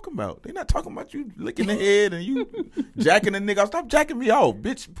what they talking about. They not talking about you licking the head and you jacking a nigga. Stop jacking me off,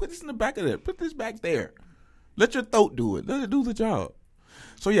 bitch. Put this in the back of there. Put this back there. Let your throat do it. Let it do the job.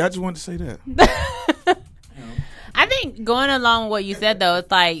 So yeah, I just wanted to say that. I think going along with what you said though, it's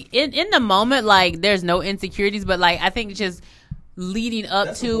like in the moment, like there's no insecurities, but like I think just leading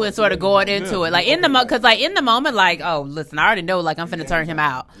up to and sort of going into it, like in the because like in the moment, like oh listen, I already know like I'm finna turn him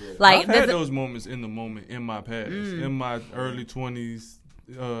out. Like I've had those moments in the moment in my past, in my early 20s.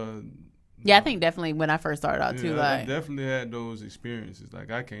 Yeah, I think definitely when I first started out too. I Like definitely had those experiences.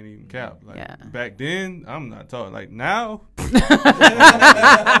 Like I can't even cap. Like back then, I'm not talking. Like now,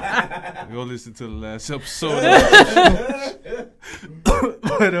 go listen to the last episode.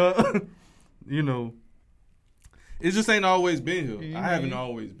 But you know, it just ain't always been here. Mm-hmm. I haven't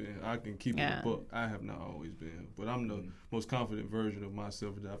always been. I can keep it a book. I have not always been here. But I'm the most confident version of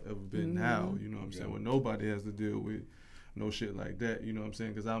myself that I've ever been now. You know what I'm saying? When nobody has to deal with no shit like that, you know what I'm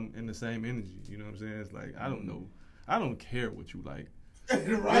saying? Because I'm in the same energy, you know what I'm saying? It's like, I don't know. I don't care what you like.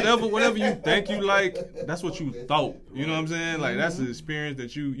 Whatever you think you like, that's what you thought. You know what I'm saying? Like, that's an experience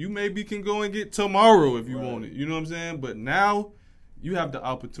that you maybe can go and get tomorrow if you want it. You know what I'm saying? But now, you have the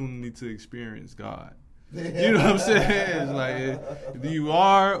opportunity to experience God. You know what I'm saying? It's like, you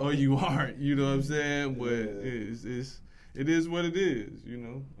are or you aren't. You know what I'm saying? But it is what it is, you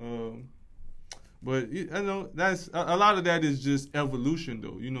know? But I know that's a lot of that is just evolution,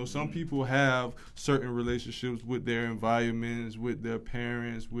 though. You know, some people have certain relationships with their environments, with their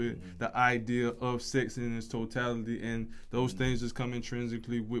parents, with the idea of sex in its totality, and those things just come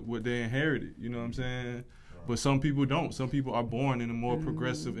intrinsically with what they inherited. You know what I'm saying? But some people don't. Some people are born in a more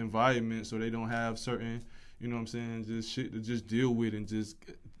progressive environment, so they don't have certain, you know what I'm saying, just shit to just deal with and just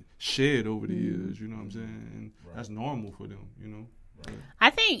shed over the years. You know what I'm saying? And that's normal for them. You know. I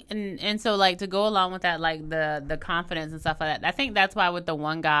think, and so like to go along with that, like the confidence and stuff like that. I think that's why with the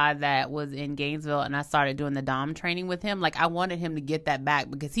one guy that was in Gainesville and I started doing the Dom training with him, like I wanted him to get that back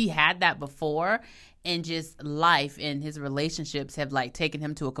because he had that before, and just life and his relationships have like taken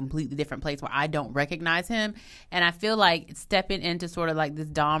him to a completely different place where I don't recognize him. And I feel like stepping into sort of like this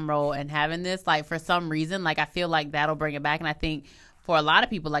Dom role and having this, like for some reason, like I feel like that'll bring it back. And I think for a lot of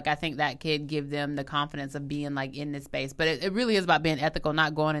people, like I think that could give them the confidence of being like in this space. But it really is about being ethical,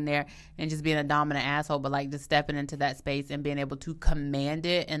 not going in there and just being a dominant asshole, but like just stepping into that space and being able to command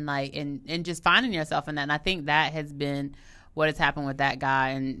it and like and just finding yourself in that. And I think that has been what has happened with that guy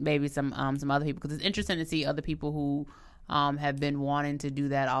and maybe some other people, because it's interesting to see other people who have been wanting to do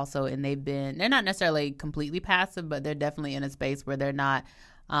that also, and they're not necessarily completely passive, but they're definitely in a space where they're not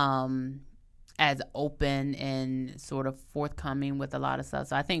as open and sort of forthcoming with a lot of stuff.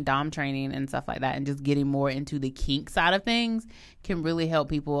 So I think Dom training and stuff like that and just getting more into the kink side of things can really help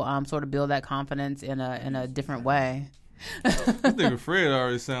people sort of build that confidence in a different way. This nigga Fred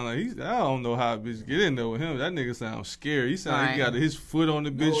already sound like I don't know how a bitch get in there with him. That nigga sounds scary. He sound like he got his foot on the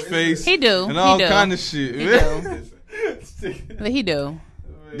bitch face. He do. And all kind of shit. He do. But he do.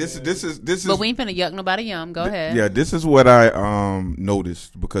 This is. But we ain't finna yuck nobody yum. Go ahead. Yeah, this is what I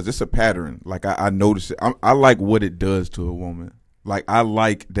noticed because it's a pattern. Like I noticed it. I like what it does to a woman. Like I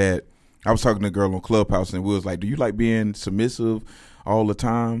like that. I was talking to a girl on Clubhouse and we was like, "Do you like being submissive all the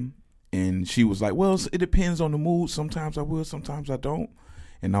time?" And she was like, "Well, it depends on the mood. Sometimes I will, sometimes I don't."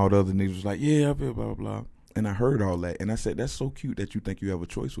 And all the other niggas was like, "Yeah, blah blah blah." And I heard all that, and I said, "That's so cute that you think you have a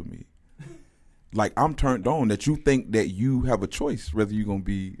choice with me." Like, I'm turned on that you think that you have a choice, whether you're going to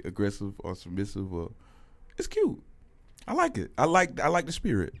be aggressive or submissive. Or it's cute. I like it. I like the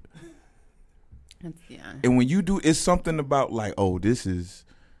spirit. Yeah. And when you do, it's something about like, oh, this is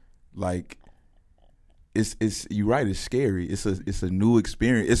like, it's you're right, it's scary. It's a new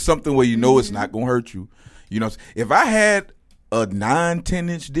experience. It's something where you know it's not going to hurt you. You know, if I had a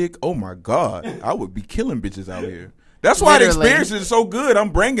 9-10-inch dick, oh my God, I would be killing bitches out here. That's why the experience is so good. I'm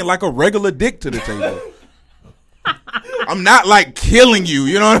bringing like a regular dick to the table. I'm not like killing you.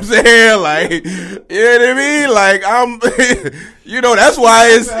 You know what I'm saying? Like, you know what I mean? Like I'm, you know, that's why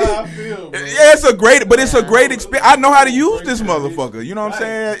it's, it's a great experience. I know how to use this motherfucker. You know what I'm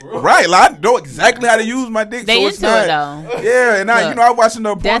saying? Right. Like, I know exactly how to use my dick. They so into it's not, it though. Yeah. And I, you know, I'm watching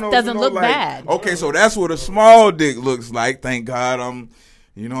the pornos. That doesn't look like, bad. Okay. So that's what a small dick looks like. Thank God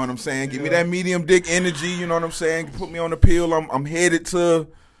you know what I'm saying? Give me that medium dick energy. You know what I'm saying? Put me on the pill. I'm headed to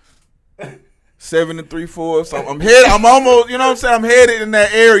 7 3/4. So I'm almost, you know what I'm saying? I'm headed in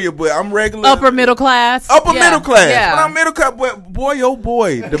that area, but I'm regular. Upper middle class. Middle class. Yeah. But I'm middle class. But boy, oh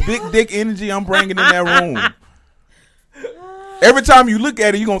boy, the big dick energy I'm bringing in that room. Every time you look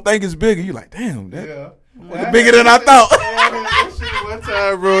at it, you're going to think it's bigger. You're like, damn, that was bigger than I thought. One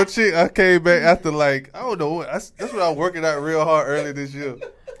time, bro, I came back after like, I don't know what. That's what I was working out real hard earlier this year. And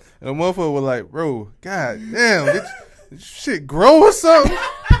the motherfucker was like, bro, god damn, did shit grow or something?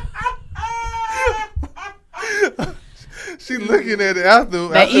 She looking at it after.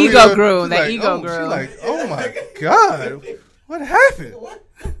 That after ego we- grew. she's That like, ego oh, grew. She's like, oh my God, what happened?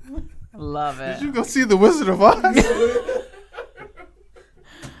 Love it. Did you go see the Wizard of Oz?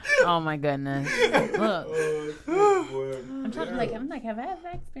 Oh my goodness. Look. I'm trying to have I had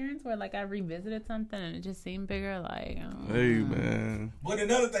that experience where like I revisited something and it just seemed bigger? Like, Hey man. But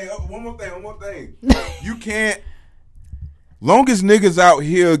another thing, one more thing. You can't. Long as niggas out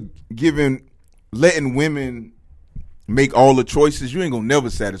here letting women make all the choices, you ain't gonna never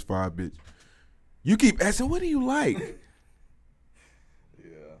satisfy a bitch. You keep asking, what do you like?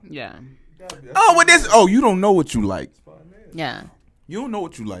 yeah. Oh, what this? Oh, you don't know what you like. Yeah. You don't know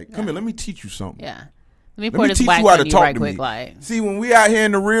what you like. Come here, let me teach you something. Yeah. Let me Let pour me this teach wax you how to on you talk right to quick. me. Like, See, when we out here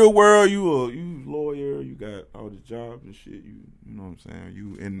in the real world, you lawyer, you got all the jobs and shit. You know what I'm saying?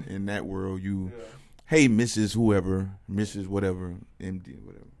 You in that world, hey, Mrs. Whoever, Mrs. Whatever, MD,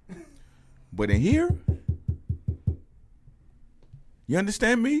 whatever. But in here, you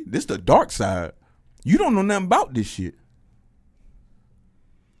understand me? This the dark side. You don't know nothing about this shit.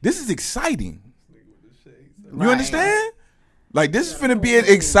 This is exciting. You understand? Like, this is finna be an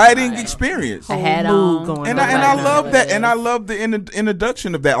exciting experience. a head on. going And I love that, and I love the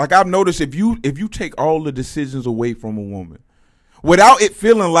introduction of that. Like, I've noticed if you take all the decisions away from a woman, without it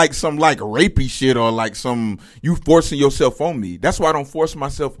feeling like some like rapey shit or like some you forcing yourself on me. That's why I don't force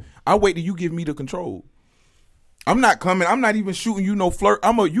myself. I wait till you give me the control. I'm not coming. I'm not even shooting you no flirt.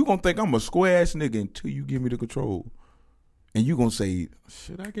 You gonna think I'm a square ass nigga until you give me the control, and you gonna say,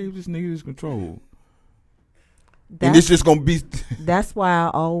 shit, I gave this nigga this control. And it's just gonna be. That's why I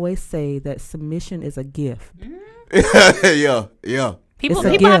always say that submission is a gift. yeah. People It's a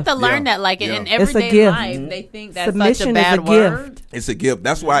have gift. to learn Yeah. that, like in It's a everyday gift. life, they think that's Submission such a is bad a word. gift. It's a gift.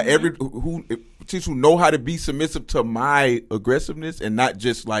 That's why who know how to be submissive to my aggressiveness and not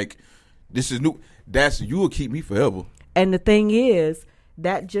just like this is new. You will keep me forever. And the thing is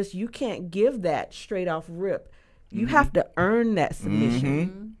that you can't give that straight off rip. You have to earn that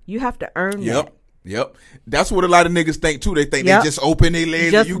submission. You have to earn that. Yep. That's what a lot of niggas think too. They think Yep. they just open their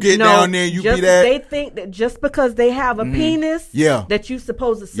legs and you get down there and you be that. They think that just because they have a penis, that you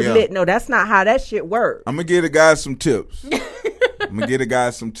supposed to submit. Yeah. No, that's not how that shit works. I'm gonna give the guys some tips.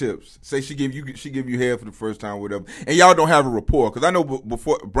 Say she give you hair for the first time, whatever, and y'all don't have a rapport. Because I know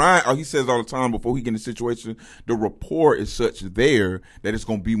before Brian, he says all the time before he get in a situation, the rapport is such there that it's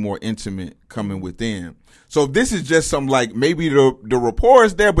gonna be more intimate coming within. So if this is just some like maybe the rapport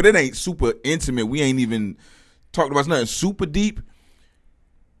is there, but it ain't super intimate. We ain't even talking about nothing super deep.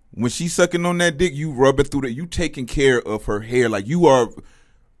 When she's sucking on that dick, you rub it through you taking care of her hair. Like you are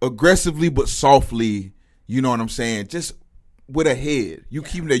aggressively but softly, you know what I'm saying? Just with a head. You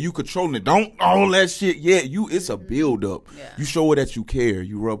keeping that, you controlling it. Don't all that shit. Yeah, it's a build up. Yeah. You show her that you care.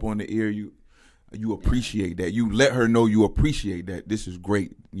 You rub on the ear, you appreciate that. You let her know you appreciate that. This is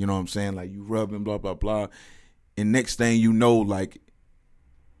great. You know what I'm saying? Like you rubbing, blah, blah, blah. And next thing you know, like,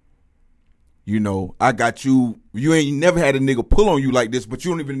 you know, I got you. You ain't never had a nigga pull on you like this, but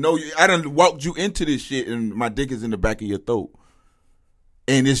you don't even know. I done walked you into this shit, and my dick is in the back of your throat.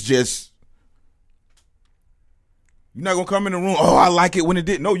 And it's just, you're not gonna come in the room. Oh, I like it when it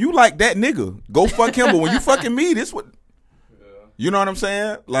did. No, you like that nigga. Go fuck him. But when you fucking me, this what. You know what I'm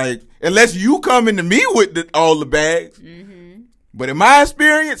saying? Like, unless you come into me with all the bags. Mm-hmm. But in my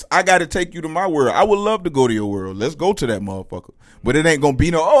experience, I got to take you to my world. I would love to go to your world. Let's go to that motherfucker. But it ain't going to be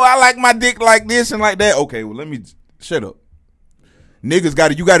no, I like my dick like this and like that. Okay, well, let me, shut up.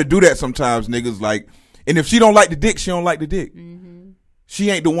 Niggas you got to do that sometimes, niggas. Like, and if she don't like the dick, she don't like the dick. Mm-hmm. She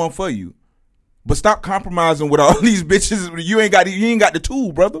ain't the one for you. But stop compromising with all these bitches. You ain't got the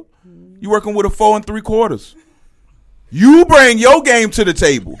tool, brother. Mm-hmm. You working with a 4 3/4. You bring your game to the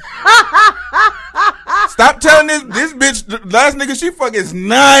table. Stop telling this bitch, the last nigga she fuck is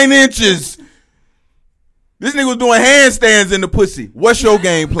 9 inches. This nigga was doing handstands in the pussy. What's your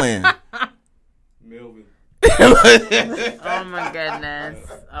game plan? Melvin. Oh my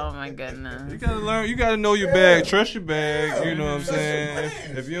goodness. Oh my goodness. You gotta learn. You gotta know your bag. Trust your bag. You know what I'm saying.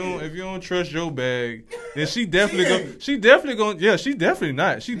 If you don't trust your bag, then she definitely gonna. Yeah, she definitely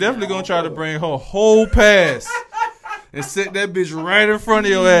not. She definitely gonna try to bring her whole past and set that bitch right in front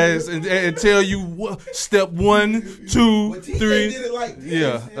of your ass and tell you what step 1, 2, 3.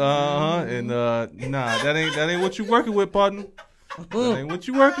 Yeah. And nah, that ain't what you working with, partner. That ain't what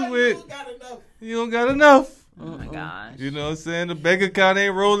you working with. You don't got enough. Oh my gosh. You know what I'm saying? The bank account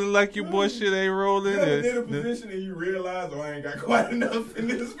ain't rolling like your boy shit ain't rolling. You're in a position and you realize, I ain't got quite enough in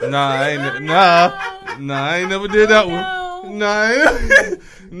this. I ain't never did that one. Nah, I ain't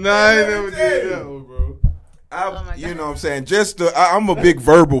never did that one, bro. You know what I'm saying? I'm a big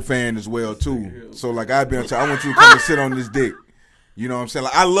verbal fan as well too. So like I'd be on I want you to come and sit on this dick. You know what I'm saying?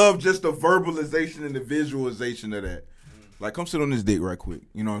 Like I love just the verbalization and the visualization of that. Like come sit on this dick right quick.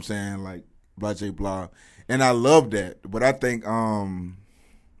 You know what I'm saying? Like blah blah blah. And I love that. But I think I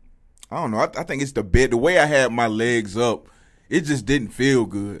don't know. I think it's the bed. The way I had my legs up, it just didn't feel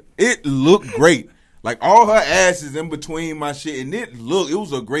good. It looked great. Like all her ass is in between my shit, and it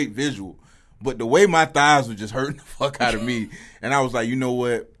was a great visual. But the way my thighs were just hurting the fuck out of me, and I was like, you know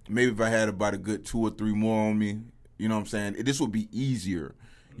what? Maybe if I had about a good 2 or 3 more on me, you know what I'm saying? This would be easier.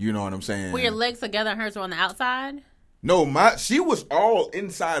 You know what I'm saying? Were your legs together and hers were on the outside? No, she was all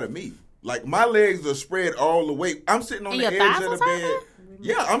inside of me. Like my legs are spread all the way. I'm sitting on the edge of the bed.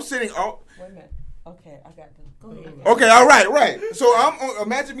 Yeah, I'm sitting all. Wait a minute. Okay, I got to go ahead. Okay, all right. So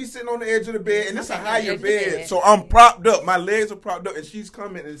imagine me sitting on the edge of the bed, and it's a higher bed. So I'm propped up. My legs are propped up, and she's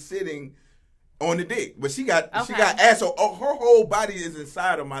coming and sitting on the dick. But she got ass. So her whole body is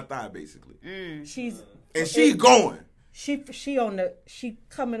inside of my thigh, basically. She's going. She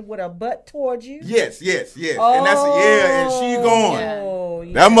coming with her butt towards you. Yes. Oh, and that's and she going. Yeah.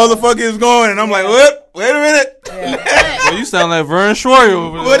 That motherfucker is going, and I'm like, what? Wait a minute. Yeah. Well, you sound like Vern Troyer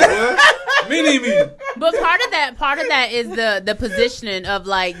over there. Me. But part of that is the positioning of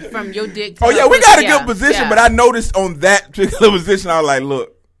like from your dick to we got a good position, but I noticed on that particular position, I was like,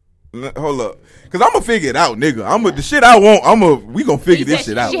 look, hold up. Cause I'm gonna figure it out, nigga. The shit I want, we gonna figure this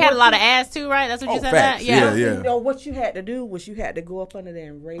shit out. She had a lot of ass too, right? That's what you said. Facts. That? Yeah. You know what you had to do was you had to go up under there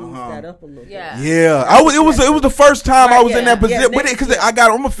and raise that up a little bit. Yeah. It was the first time I was in that position, but because I'm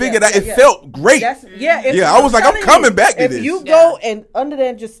gonna figure that it felt great. I was like, I'm coming back to this. If you go and under there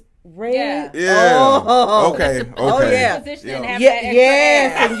and just raise. Okay. And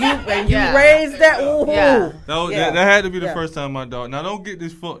you raise that. Ooh. Yeah. That had to be the first time my dog. Now don't get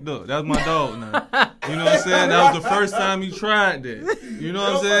this fucked up. That's my dog now. You know what I'm saying? That was the first time he tried that. You know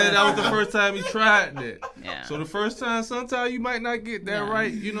what I'm saying? That was the first time he tried that. Yeah. So the first time, sometimes you might not get that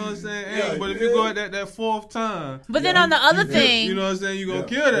right. You know what I'm saying? But if you go at that fourth time. But then on the other thing, you know what I'm saying? You gonna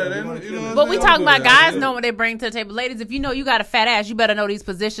kill that. You know but we talking about guys know what they bring to the table. Ladies, if you know you got a fat ass, you better know these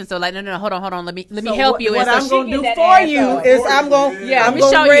positions. So like, no, hold on. Let me help you. What I'm gonna do for you is I'm gonna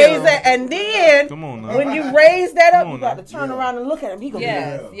raise that, and then when you raise that up, you got to turn around and look at him. He gonna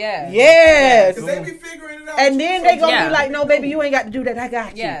yes. Because they be figuring it out. And then they gonna be like, no, baby, you ain't got to do that. I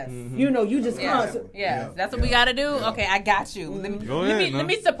got you. Yes. You know, you just that's what we got to do. Okay, I got you. Let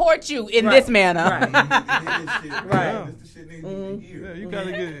me support you in Right. this manner. Right. Yeah, you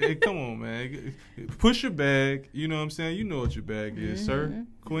gotta get. Come on, man. Push your bag. You know what I'm saying? You know what your bag is, sir,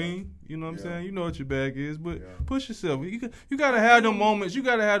 queen. You know what I'm saying? You know what your bag is, but push yourself. You gotta have them moments. You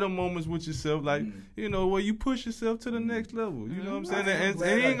gotta have them moments with yourself, like you know, where you push yourself to the next level. You know what I'm saying? And you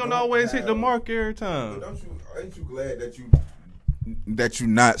ain't gonna always hit the mark every time. Ain't you glad that you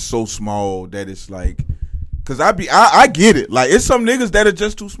not so small that it's like, cause I get it. Like it's some niggas that are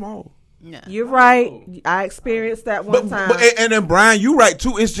just too small. Yeah. You're right. I experienced that one time. And then Brian, you right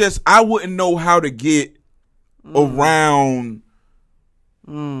too. It's just I wouldn't know how to get around.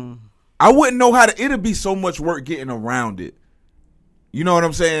 I wouldn't know how to. It'd be so much work getting around it. You know what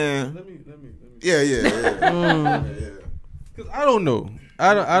I'm saying? Let me. Yeah. Cause I don't know.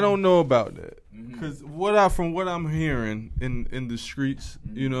 I don't know about that. Cause from what I'm hearing in the streets,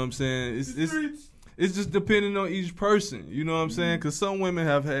 you know what I'm saying? It's just depending on each person, you know what I'm saying? Because some women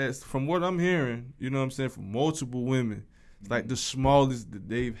have had, from what I'm hearing, you know what I'm saying, from multiple women, like the smallest that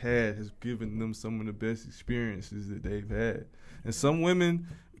they've had has given them some of the best experiences that they've had. And some women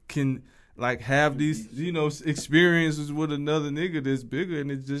can, like, have these, you know, experiences with another nigga that's bigger, and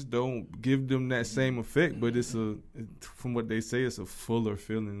it just don't give them that same effect. But from what they say, it's a fuller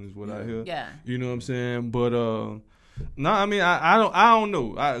feeling is what I hear. Yeah. You know what I'm saying? But, no, I mean, I don't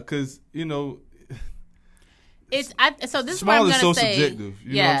know. Because, you know, so this is what I'm small is gonna so say. subjective.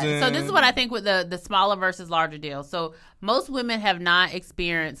 You know what I'm saying? So this is what I think with the smaller versus larger deal. So most women have not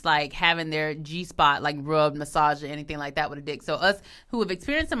experienced like having their G spot like rubbed, massaged, or anything like that with a dick. So us who have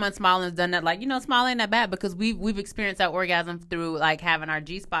experienced someone small and done that, like, you know, small ain't that bad because we've experienced our orgasm through like having our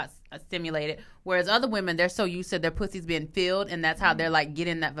G spots stimulated. Whereas other women, they're so used to their pussies being filled, and that's how they're like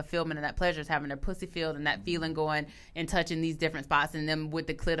getting that fulfillment and that pleasure is having their pussy filled and that feeling going and touching these different spots and them with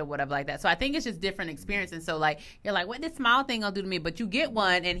the clit or whatever like that. So I think it's just different experiences. So like you're like, what this small thing gonna do to me? But you get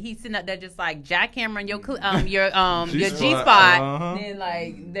one and he's sitting up there just like jackhammering your G spot. Then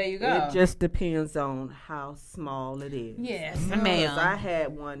like there you go. It just depends on how small it is. Yes, Because ma'am. I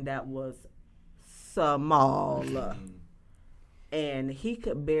had one that was small. And he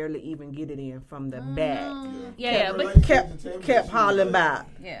could barely even get it in from the back. Yeah, Kept hollering back.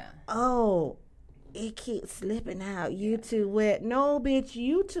 Yeah. Oh, it keeps slipping out. You too wet. No, bitch,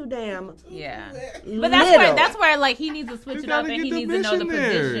 you too damn. Yeah. Little. But that's where like he needs to switch You it up gotta and get he the needs to know the mission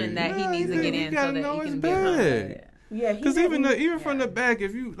there. position that he needs to get in so gotta that know he it's can be bad. comfortable. Yeah, Because even from the back,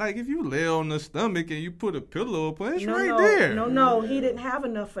 if you lay on the stomach and you put a pillow up, it's right there. No, he didn't have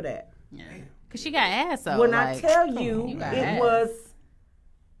enough of that. Yeah. Cause she got ass though. When like, I tell you, got it ass. was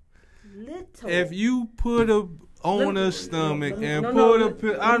little. If you put on a stomach and No, put no, a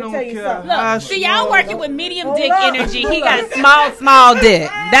pillow, let I me don't tell you care something. how Look, see, y'all small- working with medium Hold dick up. energy. He got a small dick.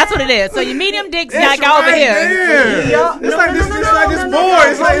 That's what it is. So your medium dick's got It's y'all over right here. there. Y'all- It's like this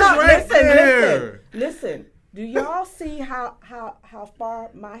boy. It's like it's right there. Listen. Do y'all see how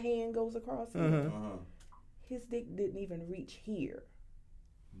far my hand goes across here? His dick didn't even reach here.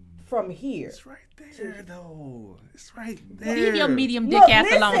 From here. It's right there, though. It's right there. Leave your medium dick Look,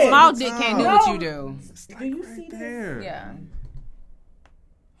 ass alone. listen. Small dick can't do what you do. It's Do you right see this? there. Yeah.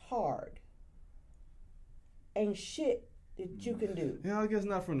 Hard. Ain't shit that you can do. Yeah, I guess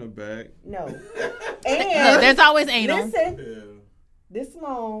not from the back. No. Look, And there's always anal. listen, this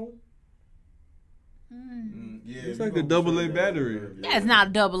long. Yeah, It's like a double A battery. That's not a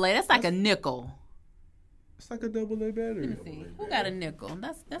double A. That's like a nickel. It's like a double A battery. Let me see. Who got a nickel?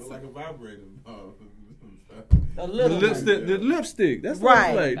 That's like a vibrator. A The little lipstick. The lipstick. That's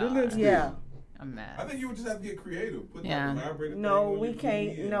Right. what it's like. The lipstick. Yeah. I'm mad. I think you would just have to get creative. Put Yeah. like a vibrator No, thing on we your can't.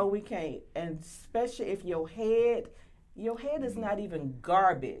 TV No, we can't. And especially if your head is not even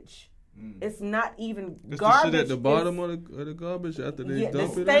garbage. It's not even It's garbage. the shit at the bottom It's- of the garbage after they yeah, the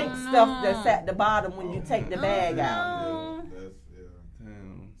dump it stank out. stuff that's at the bottom when you take the bag out. Oh,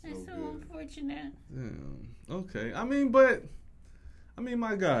 Damn. that's so unfortunate. Damn. Okay. I mean,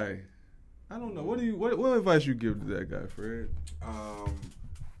 my guy. I don't know. What advice you give to that guy, Fred?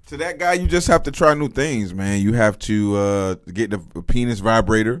 To that guy, you just have to try new things, man. You have to get the penis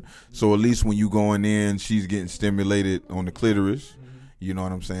vibrator, so at least when you going in, she's getting stimulated on the clitoris. You know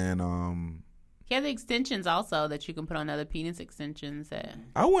what I'm saying? You have the extensions also that you can put on other penis extensions.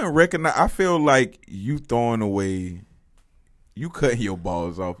 I wouldn't recognize. I feel like you throwing away, you cutting your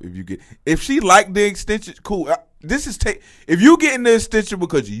balls off if she like the extension. Cool. If you getting the extension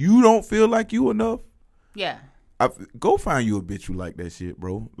because you don't feel like you enough. Yeah. Go find you a bitch who like that shit,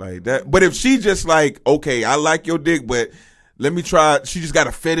 bro. Like that. But if she just like, okay, I like your dick, but let me try. She just got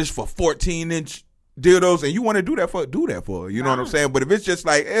a fetish for 14-inch dildos, and you want to do that for her. You know what I'm saying? But if it's just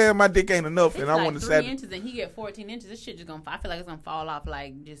like, my dick ain't enough, and I like want to 3 inches and he get 14 inches. This shit just gonna. I feel like it's gonna fall off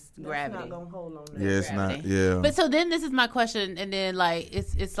like just gravity. It's not gonna hold on. Yeah, it's gravity. not. Yeah. But so then this is my question, and then like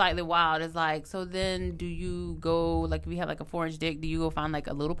it's slightly wild. It's like, so then do you go like if you have like a 4-inch dick, do you go find like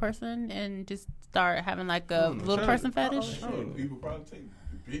a little person and just start having like a little person fetish? People probably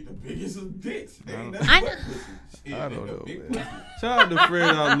take the biggest of dicks. I don't know, man. Shout out to Fred,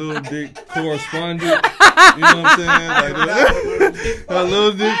 our little dick correspondent. You know what I'm saying? Like our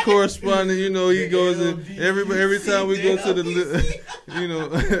little dick correspondent. You know, he goes in every time we go to the, you know.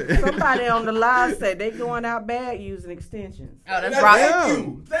 Somebody on the live said they going out bad using extensions. Oh, that's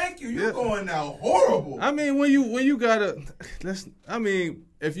right. Thank you. You're going out horrible. I mean, when you gotta,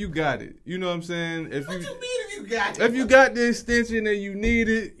 if you got it, you know what I'm saying? What you mean if you got it? If you got the extension and you need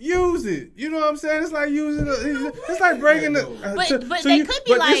it, use it. You know what I'm saying? It's like using it's like breaking the. But they could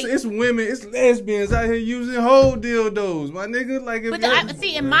be like- it's women, it's lesbians out here using whole dildos, my nigga. Like if But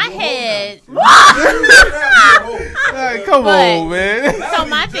see, in my head, like, come on, man. so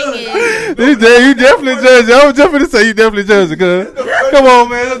my thing is, You definitely judge it. I was just gonna say you definitely judge it, cuz. Come on,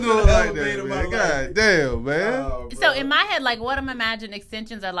 man. Let's do it like that, man. God damn, man. so in my head, like what I'm imagining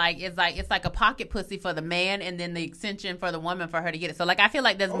extensions are like is like it's like a pocket pussy for the man and then the extension for the woman for her to get it. So like I feel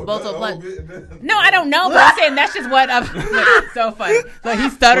like there's both of No, I don't know, but I'm saying that's just what I'm. So funny. So he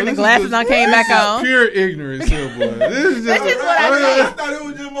stuttered and glasses on came back on. Pure ignorance here, boy. This is That's just what I thought it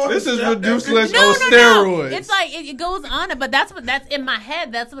was just more. This is reduced less No. on steroids. It's like it goes on, but that's in my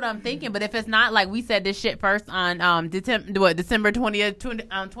head. That's what I'm thinking. But if it's not like we said this shit first on December 20th,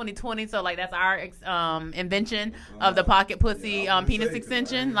 2020. So like that's our invention of the pocket pussy penis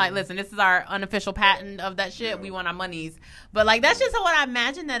extension. Like, listen, this is our unofficial patent of that shit. We want our monies. But like that's just what I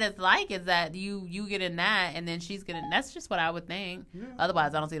imagine that it's like. Is that you get in that and then she's getting. That's just what I would think. Yeah.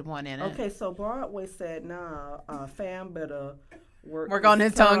 Otherwise, I don't see the point in it. Okay, so Broadway said, "Nah, fam better work on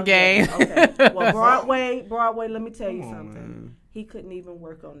his tongue game." Okay, well, Broadway. Let me tell you something. Man. He couldn't even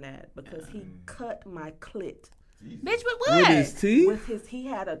work on that because he cut my clit. Bitch, with what? With his teeth? He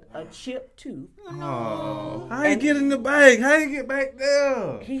had a chipped tooth. Oh, how you get in the bag? How you get back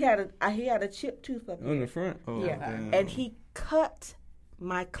there? He had a chipped tooth up on the front. Oh, yeah, damn. And he cut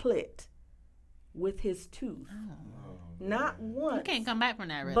my clit with his tooth. Not once. You can't come back from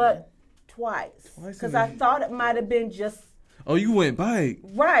that, really. But Twice. Twice Because in a I thought it might have been just Oh, you went bike.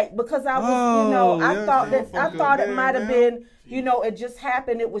 right. Because I was, I thought it might have been, it just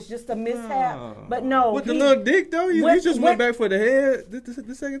happened. It was just a mishap. But no, With the little dick though, you just went back for the head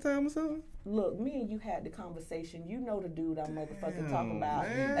the second time or something. Look, me and you had the conversation. You know the dude I'm motherfucking talking about.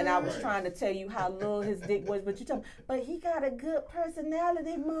 And I was trying to tell you how little his dick was, but you tell me, but he got a good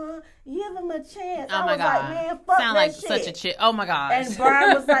personality, Mom. Give him a chance. Oh my God. Like, man, fuck Sound that like shit. such a chick. Oh my God. And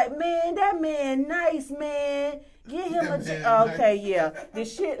Brian was like, man, that man nice, man. Give him a chance. Okay, yeah. The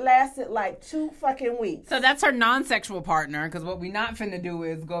shit lasted like 2 fucking weeks. So that's her non-sexual partner, because what we not finna do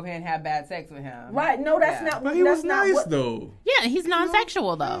is go ahead and have bad sex with him. Right, no, that's not. But he was nice what, though. Yeah, he's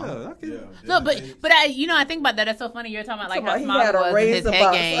non-sexual though. No, but I think about that. It's so funny. You're talking about like how small he was in his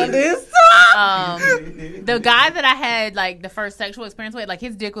head game. The guy that I had like the first sexual experience with, like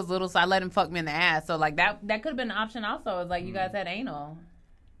his dick was little, so I let him fuck me in the ass. So like that could have been an option also. It's like you guys had anal.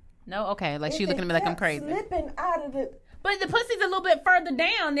 No, okay. Like she looking at me like I'm crazy. Slipping out of the. But the pussy's a little bit further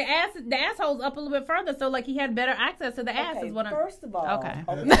down. The asshole's up a little bit further, so like he had better access to the ass. Is what I'm. First of all, okay.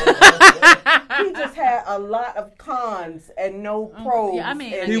 He just had a lot of cons and no pros. Yeah, I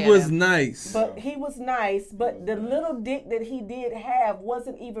mean, he was nice. But he was nice. But the little dick that he did have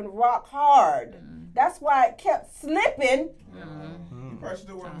wasn't even rock hard. That's why it kept slipping. You probably should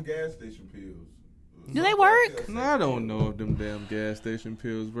do one of them gas station pills. Do they work? No, I don't know if them damn gas station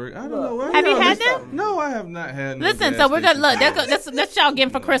pills work. I don't know. Have you had them? No, I have not had. Listen, so we're gonna look. That's y'all getting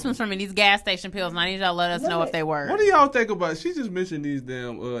for Christmas from me. These gas station pills, and I need y'all to let us know if they work. What do y'all think about? She just mentioned these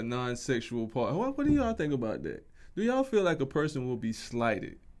damn non-sexual parts. What do y'all think about that? Do y'all feel like a person will be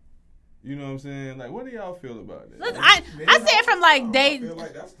slighted? You know what I'm saying? Like, what do y'all feel about that? Look, I say it from like I feel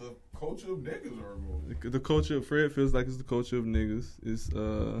like that's the culture of niggas. The culture of Fred feels like it's the culture of niggas. It's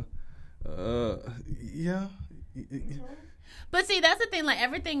yeah. But see, that's the thing. Like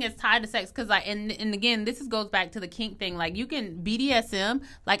everything is tied to sex, because like, and again, this goes back to the kink thing. Like you can BDSM.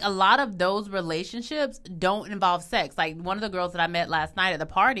 Like a lot of those relationships don't involve sex. Like one of the girls that I met last night at the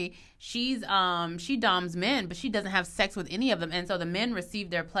party, she doms men, but she doesn't have sex with any of them, and so the men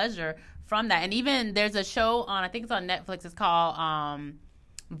receive their pleasure from that. And even there's a show on, I think it's on Netflix. It's called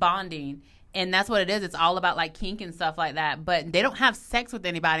Bonding. And that's what it is. It's all about like kink and stuff like that. But they don't have sex with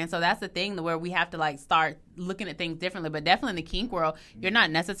anybody. And so that's the thing where we have to like start looking at things differently. But definitely in the kink world, you're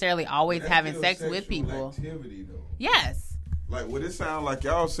not necessarily always having sex with people. Activity, though. Yes. Like what it sound like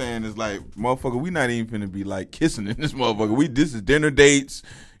y'all saying is like, motherfucker, we not even finna be like kissing in this motherfucker. This is dinner dates.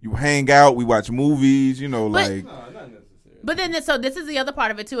 You hang out. We watch movies. Like. No, not necessarily. But then, so this is the other part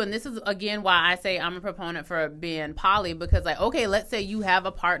of it too, and this is again why I say I'm a proponent for being poly, because like, okay, let's say you have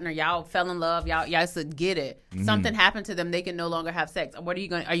a partner, y'all fell in love, y'all should get it. Mm-hmm. Something happened to them, they can no longer have sex. What are you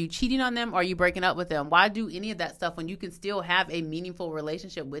going? Are you cheating on them? Or are you breaking up with them? Why do any of that stuff when you can still have a meaningful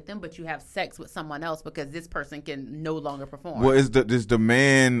relationship with them, but you have sex with someone else because this person can no longer perform? Well, is the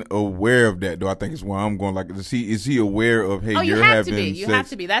man aware of that? Though I think it's why I'm going like, is he aware of hey? You you're have having to be. You sex? have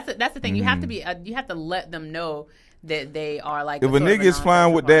to be. That's the thing. You have to be. You have to let them know that they are like. If a nigga is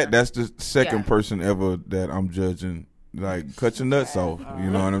fine with partner. that, that's the second person ever that I'm judging. Like, cut your nuts off. You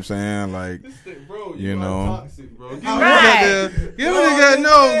know what I'm saying? Like, bro, you know. Toxic, bro. Right. Give a nigga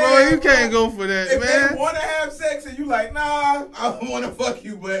bro. You can't go for that, If man. they want to have sex and you like, nah, I don't want to fuck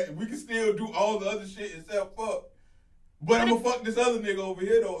you, but we can still do all the other shit except fuck. But I'm gonna fuck this other nigga over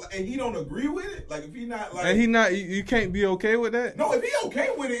here though, and he don't agree with it. Like if he not like, And he not, you can't be okay with that. no, if he okay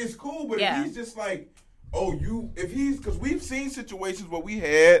with it, it's cool. But if he's just like, because we've seen situations where we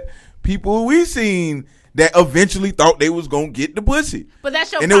had people we've seen that eventually thought they was gonna get the pussy. But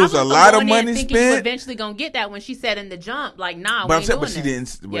that's your and problem. It was a lot of money spent. You eventually gonna get that when she said in the jump, like, nah. But she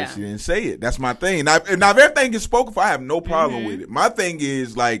didn't say it. That's my thing. Now if everything is spoken for, I have no problem with it. My thing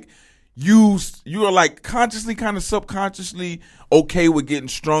is like, you are like consciously, kind of subconsciously okay with getting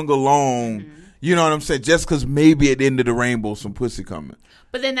strung along. Mm-hmm. You know what I'm saying? Just because maybe at the end of the rainbow some pussy coming.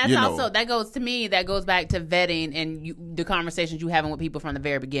 But then that's also, that goes back to vetting and the conversations you having with people from the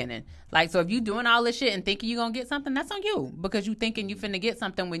very beginning. Like, so if you doing all this shit and thinking you're going to get something, that's on you. Because you thinking you finna get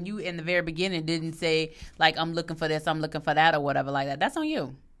something when you in the very beginning didn't say, like, I'm looking for this, I'm looking for that, or whatever like that. That's on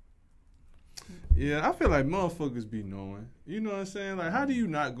you. Yeah, I feel like motherfuckers be knowing. You know what I'm saying? Like, how do you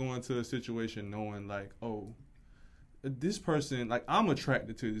not go into a situation knowing, like, oh, this person, like, I'm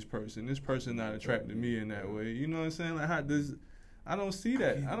attracted to this person not attracted to me in that way. You know what I'm saying? Like, how does... I don't see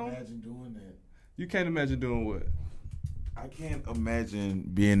that. I can't imagine doing that. You can't imagine doing what? I can't imagine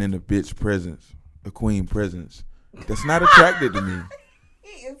being in a bitch presence, a queen presence. That's not attracted to me.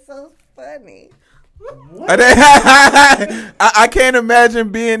 He is so funny. I can't imagine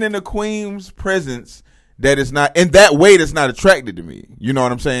being in a queen's presence that is not in that way. That's not attracted to me. You know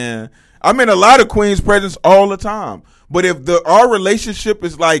what I'm saying? I'm in a lot of queens' presence all the time. But if our relationship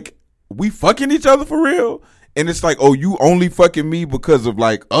is like we fucking each other for real, and it's like, oh, you only fucking me because of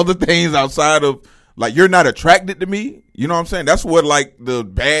like other things outside of like you're not attracted to me. You know what I'm saying? That's what like the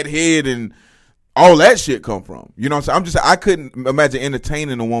bad head and all that shit come from. You know what I'm saying? I couldn't imagine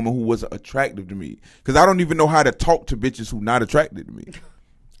entertaining a woman who wasn't attractive to me because I don't even know how to talk to bitches who not attracted to me.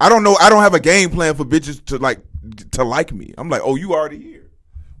 I don't know. I don't have a game plan for bitches to like me. I'm like, oh, you already here.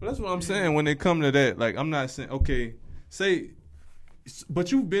 Well, that's what I'm saying when it come to that. Like, I'm not saying, okay,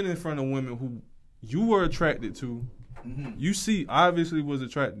 but you've been in front of women who you were attracted to. Mm-hmm. You see, obviously was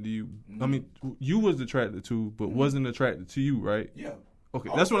attracted to you. Mm-hmm. I mean, you was attracted to, but wasn't attracted to you, right? Yeah. Okay,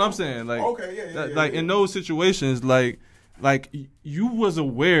 that's what I'm saying. Like, okay, yeah. In those situations, like you was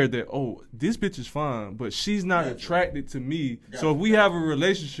aware that, oh, this bitch is fine, but she's not attracted to me. So if we have a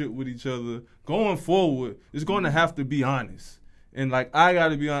relationship with each other going forward, it's going to have to be honest. And like I got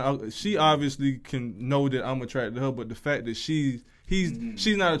to be honest. She obviously can know that I'm attracted to her, but the fact that she's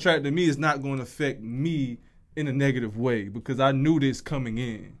not attracted to me is not going to affect me in a negative way because I knew this coming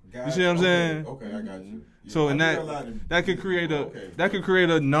in. You see what I'm saying? Okay, I got you. Yeah, so and that could create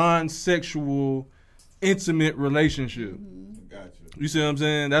a non-sexual, intimate relationship. Gotcha. You see what I'm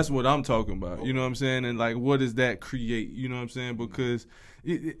saying? That's what I'm talking about. Okay. You know what I'm saying? And like, what does that create? You know what I'm saying? Because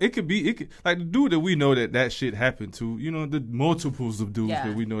it could like the dude that we know that shit happened to. You know, the multiples of dudes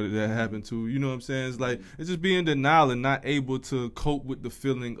that we know that happened to. You know what I'm saying? It's like it's just being in denial and not able to cope with the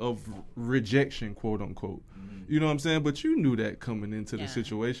feeling of rejection, quote unquote. You know what I'm saying? But you knew that coming into the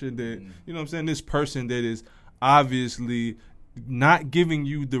situation that, you know what I'm saying, this person that is obviously not giving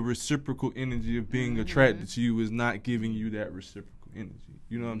you the reciprocal energy of being attracted to you is not giving you that reciprocal energy.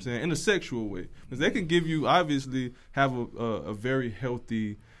 You know what I'm saying? In a sexual way. Because they can give you, obviously, have a very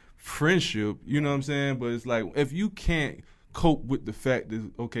healthy friendship, you know what I'm saying? But it's like, if you can't cope with the fact that,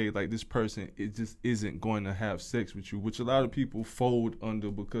 okay, like this person, it just isn't going to have sex with you, which a lot of people fold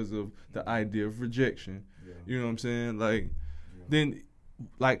under because of the idea of rejection. You know what I'm saying? Like, then,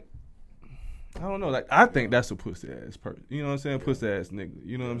 like, I don't know. Like, I think that's a pussy ass person. You know what I'm saying? Pussy ass nigga.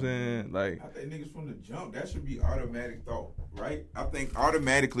 You know what I'm saying? Like, I think niggas from the jump, that should be automatic thought, right? I think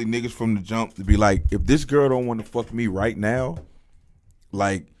automatically niggas from the jump to be like, if this girl don't want to fuck me right now,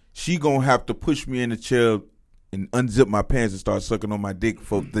 like, she gonna have to push me in the chair and unzip my pants and start sucking on my dick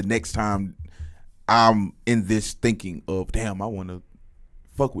for the next time I'm in this thinking of, damn, I want to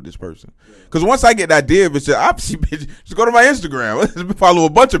fuck with this person. Because once I get the idea of it, I see bitches, just go to my Instagram, follow a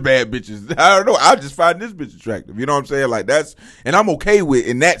bunch of bad bitches. I don't know, I just find this bitch attractive. You know what I'm saying? Like and I'm okay with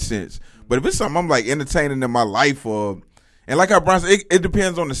in that sense. But if it's something I'm like entertaining in my life and like how Brian said, it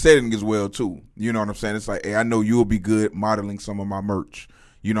depends on the setting as well too. You know what I'm saying? It's like, hey, I know you'll be good modeling some of my merch.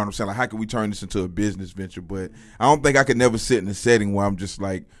 You know what I'm saying? Like, how can we turn this into a business venture? But I don't think I could never sit in a setting where I'm just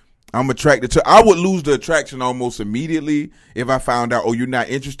like, I'm attracted to. I would lose the attraction almost immediately if I found out, oh, you're not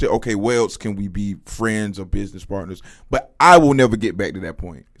interested. Okay, where else can we be friends or business partners? But I will never get back to that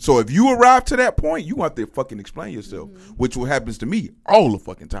point. So if you arrive to that point, you have to fucking explain yourself, which what happens to me all the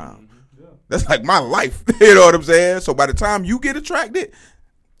fucking time. That's like my life. You know what I'm saying? So by the time you get attracted,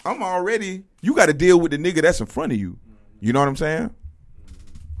 you got to deal with the nigga that's in front of you. You know what I'm saying?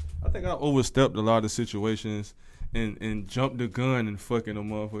 I think I overstepped a lot of situations and jumped the gun and fucking a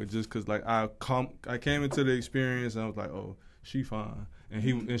motherfucker just because like I came into the experience and I was like, oh, she fine,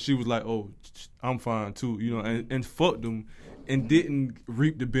 and she was like, oh, I'm fine too, you know, and fucked them and didn't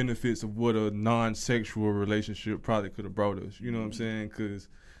reap the benefits of what a non-sexual relationship probably could have brought us. You know what I'm saying? Because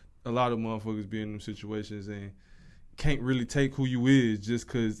a lot of motherfuckers be in them situations and can't really take who you is just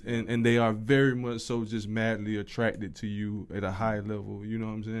because, and they are very much so just madly attracted to you at a high level. You know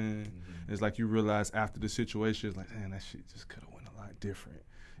what I'm saying? It's like you realize after the situation, it's like, man, that shit just could have went a lot different.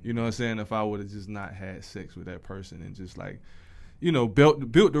 You know what I'm saying? If I would have just not had sex with that person and just like, you know,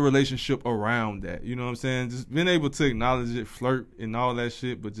 built the relationship around that. You know what I'm saying? Just being able to acknowledge it, flirt and all that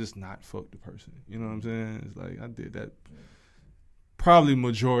shit, but just not fuck the person. You know what I'm saying? It's like I did that probably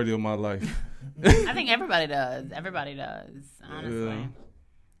majority of my life. I think everybody does. Everybody does, honestly. Yeah.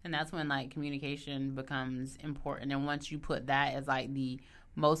 And that's when like communication becomes important. And once you put that as like the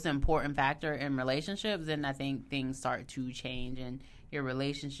most important factor in relationships, then I think things start to change in your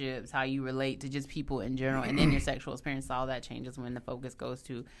relationships, how you relate to just people in general, and then your sexual experience. All that changes when the focus goes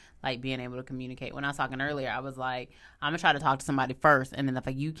to like being able to communicate. When I was talking earlier, I was like, I'm gonna try to talk to somebody first, and then if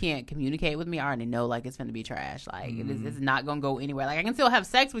like you can't communicate with me, I already know like it's gonna be trash. Like it's not gonna go anywhere. Like I can still have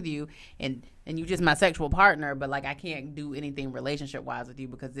sex with you, and you just my sexual partner, but like I can't do anything relationship wise with you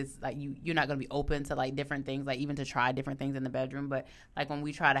because it's like you're not gonna be open to like different things, like even to try different things in the bedroom. But like when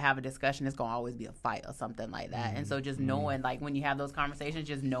we try to have a discussion, it's gonna always be a fight or something like that. And so just knowing like when you have those conversations,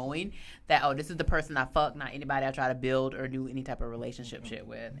 just knowing that, oh, this is the person I fuck, not anybody I try to build or do any type of relationship shit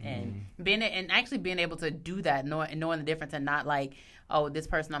with. And actually being able to do that, knowing the difference, and not like, oh, this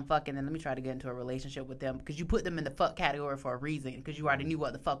person I'm fucking, and let me try to get into a relationship with them, because you put them in the fuck category for a reason, because you already knew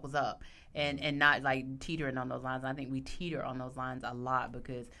what the fuck was up, and not like teetering on those lines. I think we teeter on those lines a lot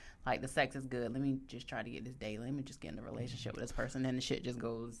because like the sex is good. Let me just try to get this daily. Let me just get in a relationship with this person, and the shit just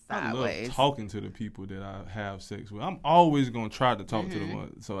goes sideways. I love talking to the people that I have sex with. I'm always gonna try to talk to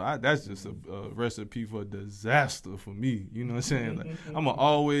them. So that's just a recipe for disaster for me. You know what I'm saying? Like, I'm gonna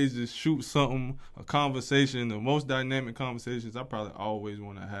always just shoot something, a conversation. The most dynamic conversations I probably always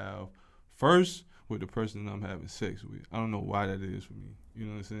want to have first with the person I'm having sex with. I don't know why that is for me. You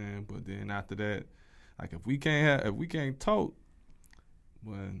know what I'm saying? But then after that, like if we can't talk.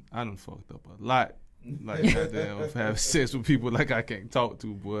 But I done fucked up a lot. Like goddamn, have sex with people like I can't talk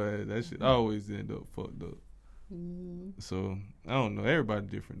to, boy. That shit always end up fucked up. So I don't know. Everybody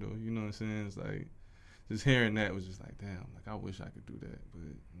different though. You know what I'm saying? It's like just hearing that was just like, damn. Like I wish I could do that,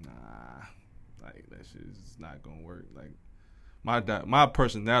 but nah. Like that shit is not gonna work. Like my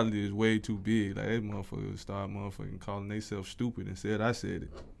personality is way too big. Like that motherfucker start motherfucking calling themselves stupid and said I said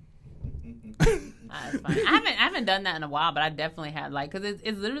it. That's fine. I haven't done that in a while, but I definitely had, like, because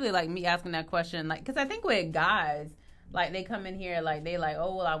it's literally like me asking that question, like, because I think with guys, like, they come in here like they like,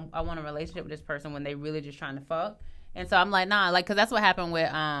 oh, well, I want a relationship with this person when they really just trying to fuck. And so I'm like, nah, like, because that's what happened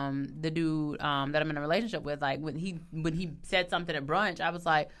with the dude that I'm in a relationship with. Like when he said something at brunch, I was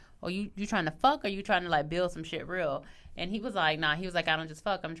like, oh, you trying to fuck, or you trying to like build some shit real? And he was like, nah. He was like, I don't just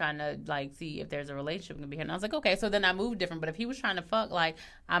fuck. I'm trying to like see if there's a relationship gonna be here. And I was like, okay. So then I moved different. But if he was trying to fuck, like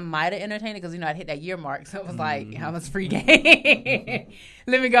I might have entertained it, because I'd hit that year mark. So it was like, I was free game.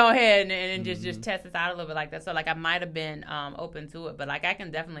 Let me go ahead and just test this out a little bit like that. So like I might have been open to it, but like I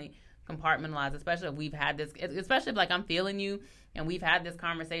can definitely compartmentalize, especially if we've had this, especially if like I'm feeling you and we've had this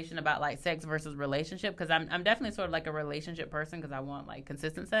conversation about like sex versus relationship, because I'm definitely sort of like a relationship person because I want like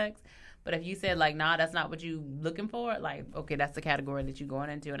consistent sex. But if you said like, nah, that's not what you looking for, like, okay, that's the category that you're going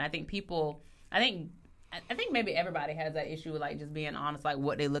into. And I think I think maybe everybody has that issue with like just being honest, like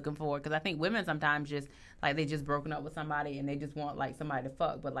what they're looking for. Because I think women sometimes just like they just broken up with somebody and they just want like somebody to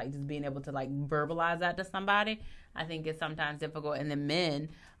fuck, but like just being able to like verbalize that to somebody, I think is sometimes difficult. And then men,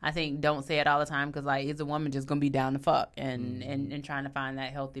 I think, don't say it all the time because like is a woman just gonna be down to fuck, and trying to find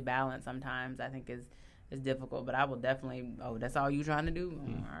that healthy balance sometimes I think is difficult. But I will definitely, oh, that's all you trying to do?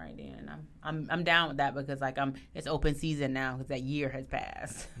 All right, then I'm down with that, because like it's open season now because that year has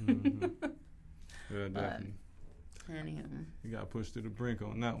passed. Yeah, definitely. Anyhow. You got pushed to the brink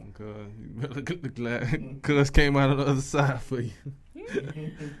on that one, cuz. You better look glad cuz came out on the other side for you.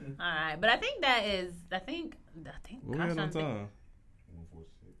 All right, but I think What we had on time?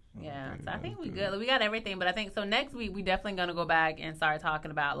 Yeah, so I think we good. We got everything, but I think so. Next week we definitely gonna go back and start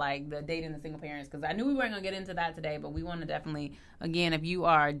talking about like the dating the single parents, because I knew we weren't gonna get into that today, but we want to definitely, again, if you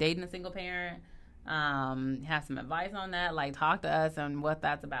are dating a single parent, have some advice on that, like talk to us on what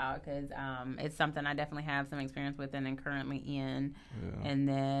that's about, because it's something I definitely have some experience with and currently in. And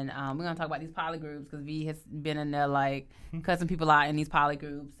then we're gonna talk about these poly groups, because V has been in there like cussing people out in these poly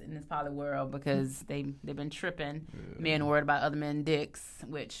groups, in this poly world, because they've been tripping. Men worried about other men's dicks,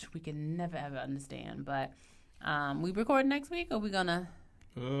 which we can never ever understand. But we record next week, or we gonna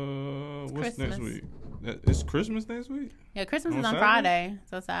what's Christmas. Next week? It's Christmas next week? Yeah, Christmas is on Saturday? Friday,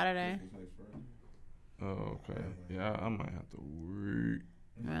 so Saturday. Oh, okay. Yeah, I might have to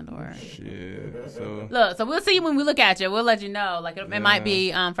work. Shit. So Look, so we'll see when we look at you. We'll let you know. Like it might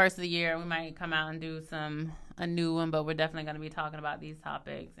be first of the year. We might come out and do a new one, but we're definitely going to be talking about these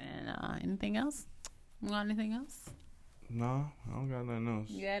topics. And anything else? You got anything else? No, I don't got nothing else.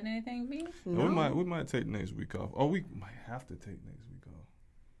 You got anything, V? No. We might take next week off. Oh, we might have to take next week off.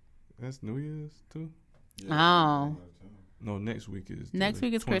 That's New Year's too. Oh. No, next week is. Next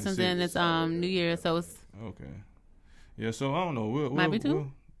week is Christmas and it's New Year's, so it's. Okay. Yeah, so I don't know. Might be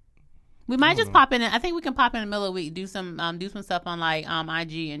too. We might just pop in. I think we can pop in the middle of the week, do some stuff on like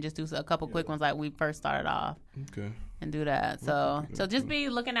IG, and just do a couple quick ones like we first started off. Okay. And do that. So just be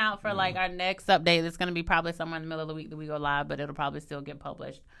looking out for like our next update. It's gonna be probably somewhere in the middle of the week that we go live, but it'll probably still get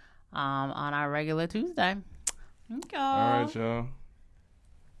published on our regular Tuesday. Okay. All right, y'all.